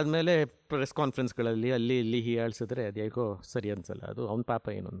ಮಾಡಿ ಔಟ್ ಆದಮೇಲೆ ಪ್ರೆಸ್ ಕಾನ್ಫರೆನ್ಸ್ಗಳಲ್ಲಿ ಅಲ್ಲಿ ಇಲ್ಲಿ ಹೀಯಾಳಿಸಿದ್ರೆ ಅದು ಯಾಕೋ ಸರಿ ಅನ್ಸಲ್ಲ. ಅದು ಅವ್ನ ಪಾಪ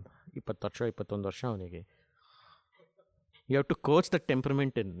ಏನೊಂದು 21 ವರ್ಷ ಅವನಿಗೆ. You have to coach the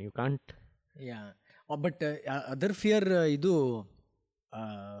temperament in, you can't. But other fear ಇದು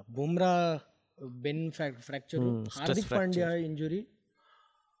ಬುಮ್ರಾ ಬೆನ್ ಫ್ರ್ಯಾಕ್ಚರ್, ಹಾರ್ದಿಕ್ ಪಾಂಡ್ಯ ಇಂಜುರಿ,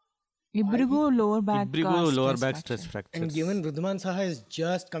 ಇಬ್ಬರಿಗೂ lower back stress fracture. Given ವೃದ್ಧಮಾನ್ ಸಹ ಇಸ್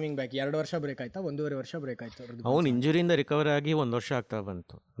ಜಸ್ಟ್ ಕಮಿಂಗ್ ಬ್ಯಾಕ್. 2 ವರ್ಷ ಬ್ರೇಕ್ ಆಯ್ತಾ, 1.5 ವರ್ಷ ಬ್ರೇಕ್ ಆಯ್ತು. ಅವ್ನು ಇಂಜುರಿಯಿಂದ ರಿಕವರ್ ಆಗಿ 1 ವರ್ಷ ಆಗ್ತಾ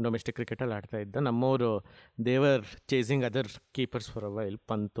ಬಂತು. ಡೊಮೆಸ್ಟಿಕ್ ಕ್ರಿಕೆಟಲ್ಲಿ ಆಡ್ತಾ ಇದ್ದ. ನಮ್ಮವರು ದೇವರ್ chasing other keepers for a while,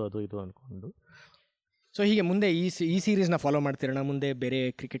 Pant ಅದು ಇದು ಅಂದ್ಕೊಂಡು. ಸೊ ಹೀಗೆ ಮುಂದೆ ಈ ಸೀರೀಸ್ನ ಫಾಲೋ ಮಾಡ್ತಿರೋಣ, ಮುಂದೆ ಬೇರೆ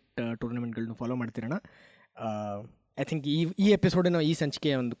ಕ್ರಿಕೆಟ್ ಟೂರ್ನಮೆಂಟ್ಗಳನ್ನ ಫಾಲೋ ಮಾಡ್ತಿರೋಣ. ಐ ಥಿಂಕ್ ಈ ಎಪಿಸೋಡಿನ ಈ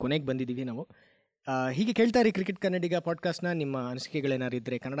ಸಂಚಿಕೆಯ ಒಂದು ಕೊನೆಗೆ ಬಂದಿದ್ದೀವಿ ನಾವು. ಹೀಗೆ ಕೇಳ್ತಾ ಇರಿ ಕ್ರಿಕೆಟ್ ಕನ್ನಡಿಗ ಪಾಡ್ಕಾಸ್ಟ್ನ. ನಿಮ್ಮ ಅನಿಸಿಕೆಗಳೇನಾರು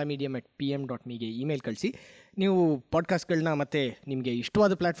ಇದ್ದರೆ kannadamedium@pm.me ಇಮೇಲ್ ಕಳಿಸಿ. ನೀವು ಪಾಡ್ಕಾಸ್ಟ್ಗಳನ್ನ ಮತ್ತು ನಿಮಗೆ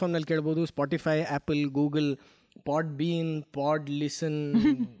ಇಷ್ಟವಾದ ಪ್ಲ್ಯಾಟ್ಫಾರ್ಮ್ನಲ್ಲಿ ಕೇಳ್ಬೋದು. ಸ್ಪಾಟಿಫೈ, ಆ್ಯಪಲ್, ಗೂಗಲ್, ಪಾಡ್ ಬೀನ್, ಪಾಡ್ ಲಿಸನ್,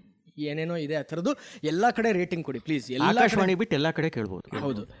 ಏನೇನೋ ಇದೆ ಆ ಥರದ್ದು ಎಲ್ಲ ಕಡೆ ರೇಟಿಂಗ್ ಕೊಡಿ ಪ್ಲೀಸ್. ಆಕಾಶವಾಣಿ ಬಿಟ್ಟು ಎಲ್ಲ ಕಡೆ ಕೇಳ್ಬೋದು.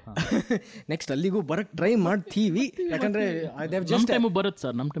 ಹೌದು. ನೆಕ್ಸ್ಟ್ ಅಲ್ಲಿಗೂ ಬರಕ್ಕೆ ಟ್ರೈ ಮಾಡ್ತೀವಿ, ಯಾಕಂದ್ರೆ ನಮ್ಮ ಟೈಮು ಬರುತ್ತೆ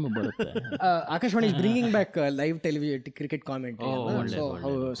ಸರ್, ನಮ್ಮ ಟೈಮು ಬರುತ್ತೆ. Akashvani is bringing back live cricket comment.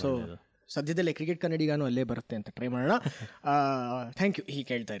 So ಸದ್ಯದಲ್ಲೇ ಕ್ರಿಕೆಟ್ ಕನ್ನಡಿಗಾನು ಅಲ್ಲೇ ಬರುತ್ತೆ ಅಂತ ಟ್ರೈ ಮಾಡೋಣ. Thank you. ಹೀಗೆ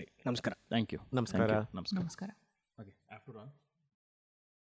ಕೇಳ್ತಾ ಇರಿ. ನಮಸ್ಕಾರ. Thank you. ನಮಸ್ಕಾರ. ನಮಸ್ಕಾರ. Okay after on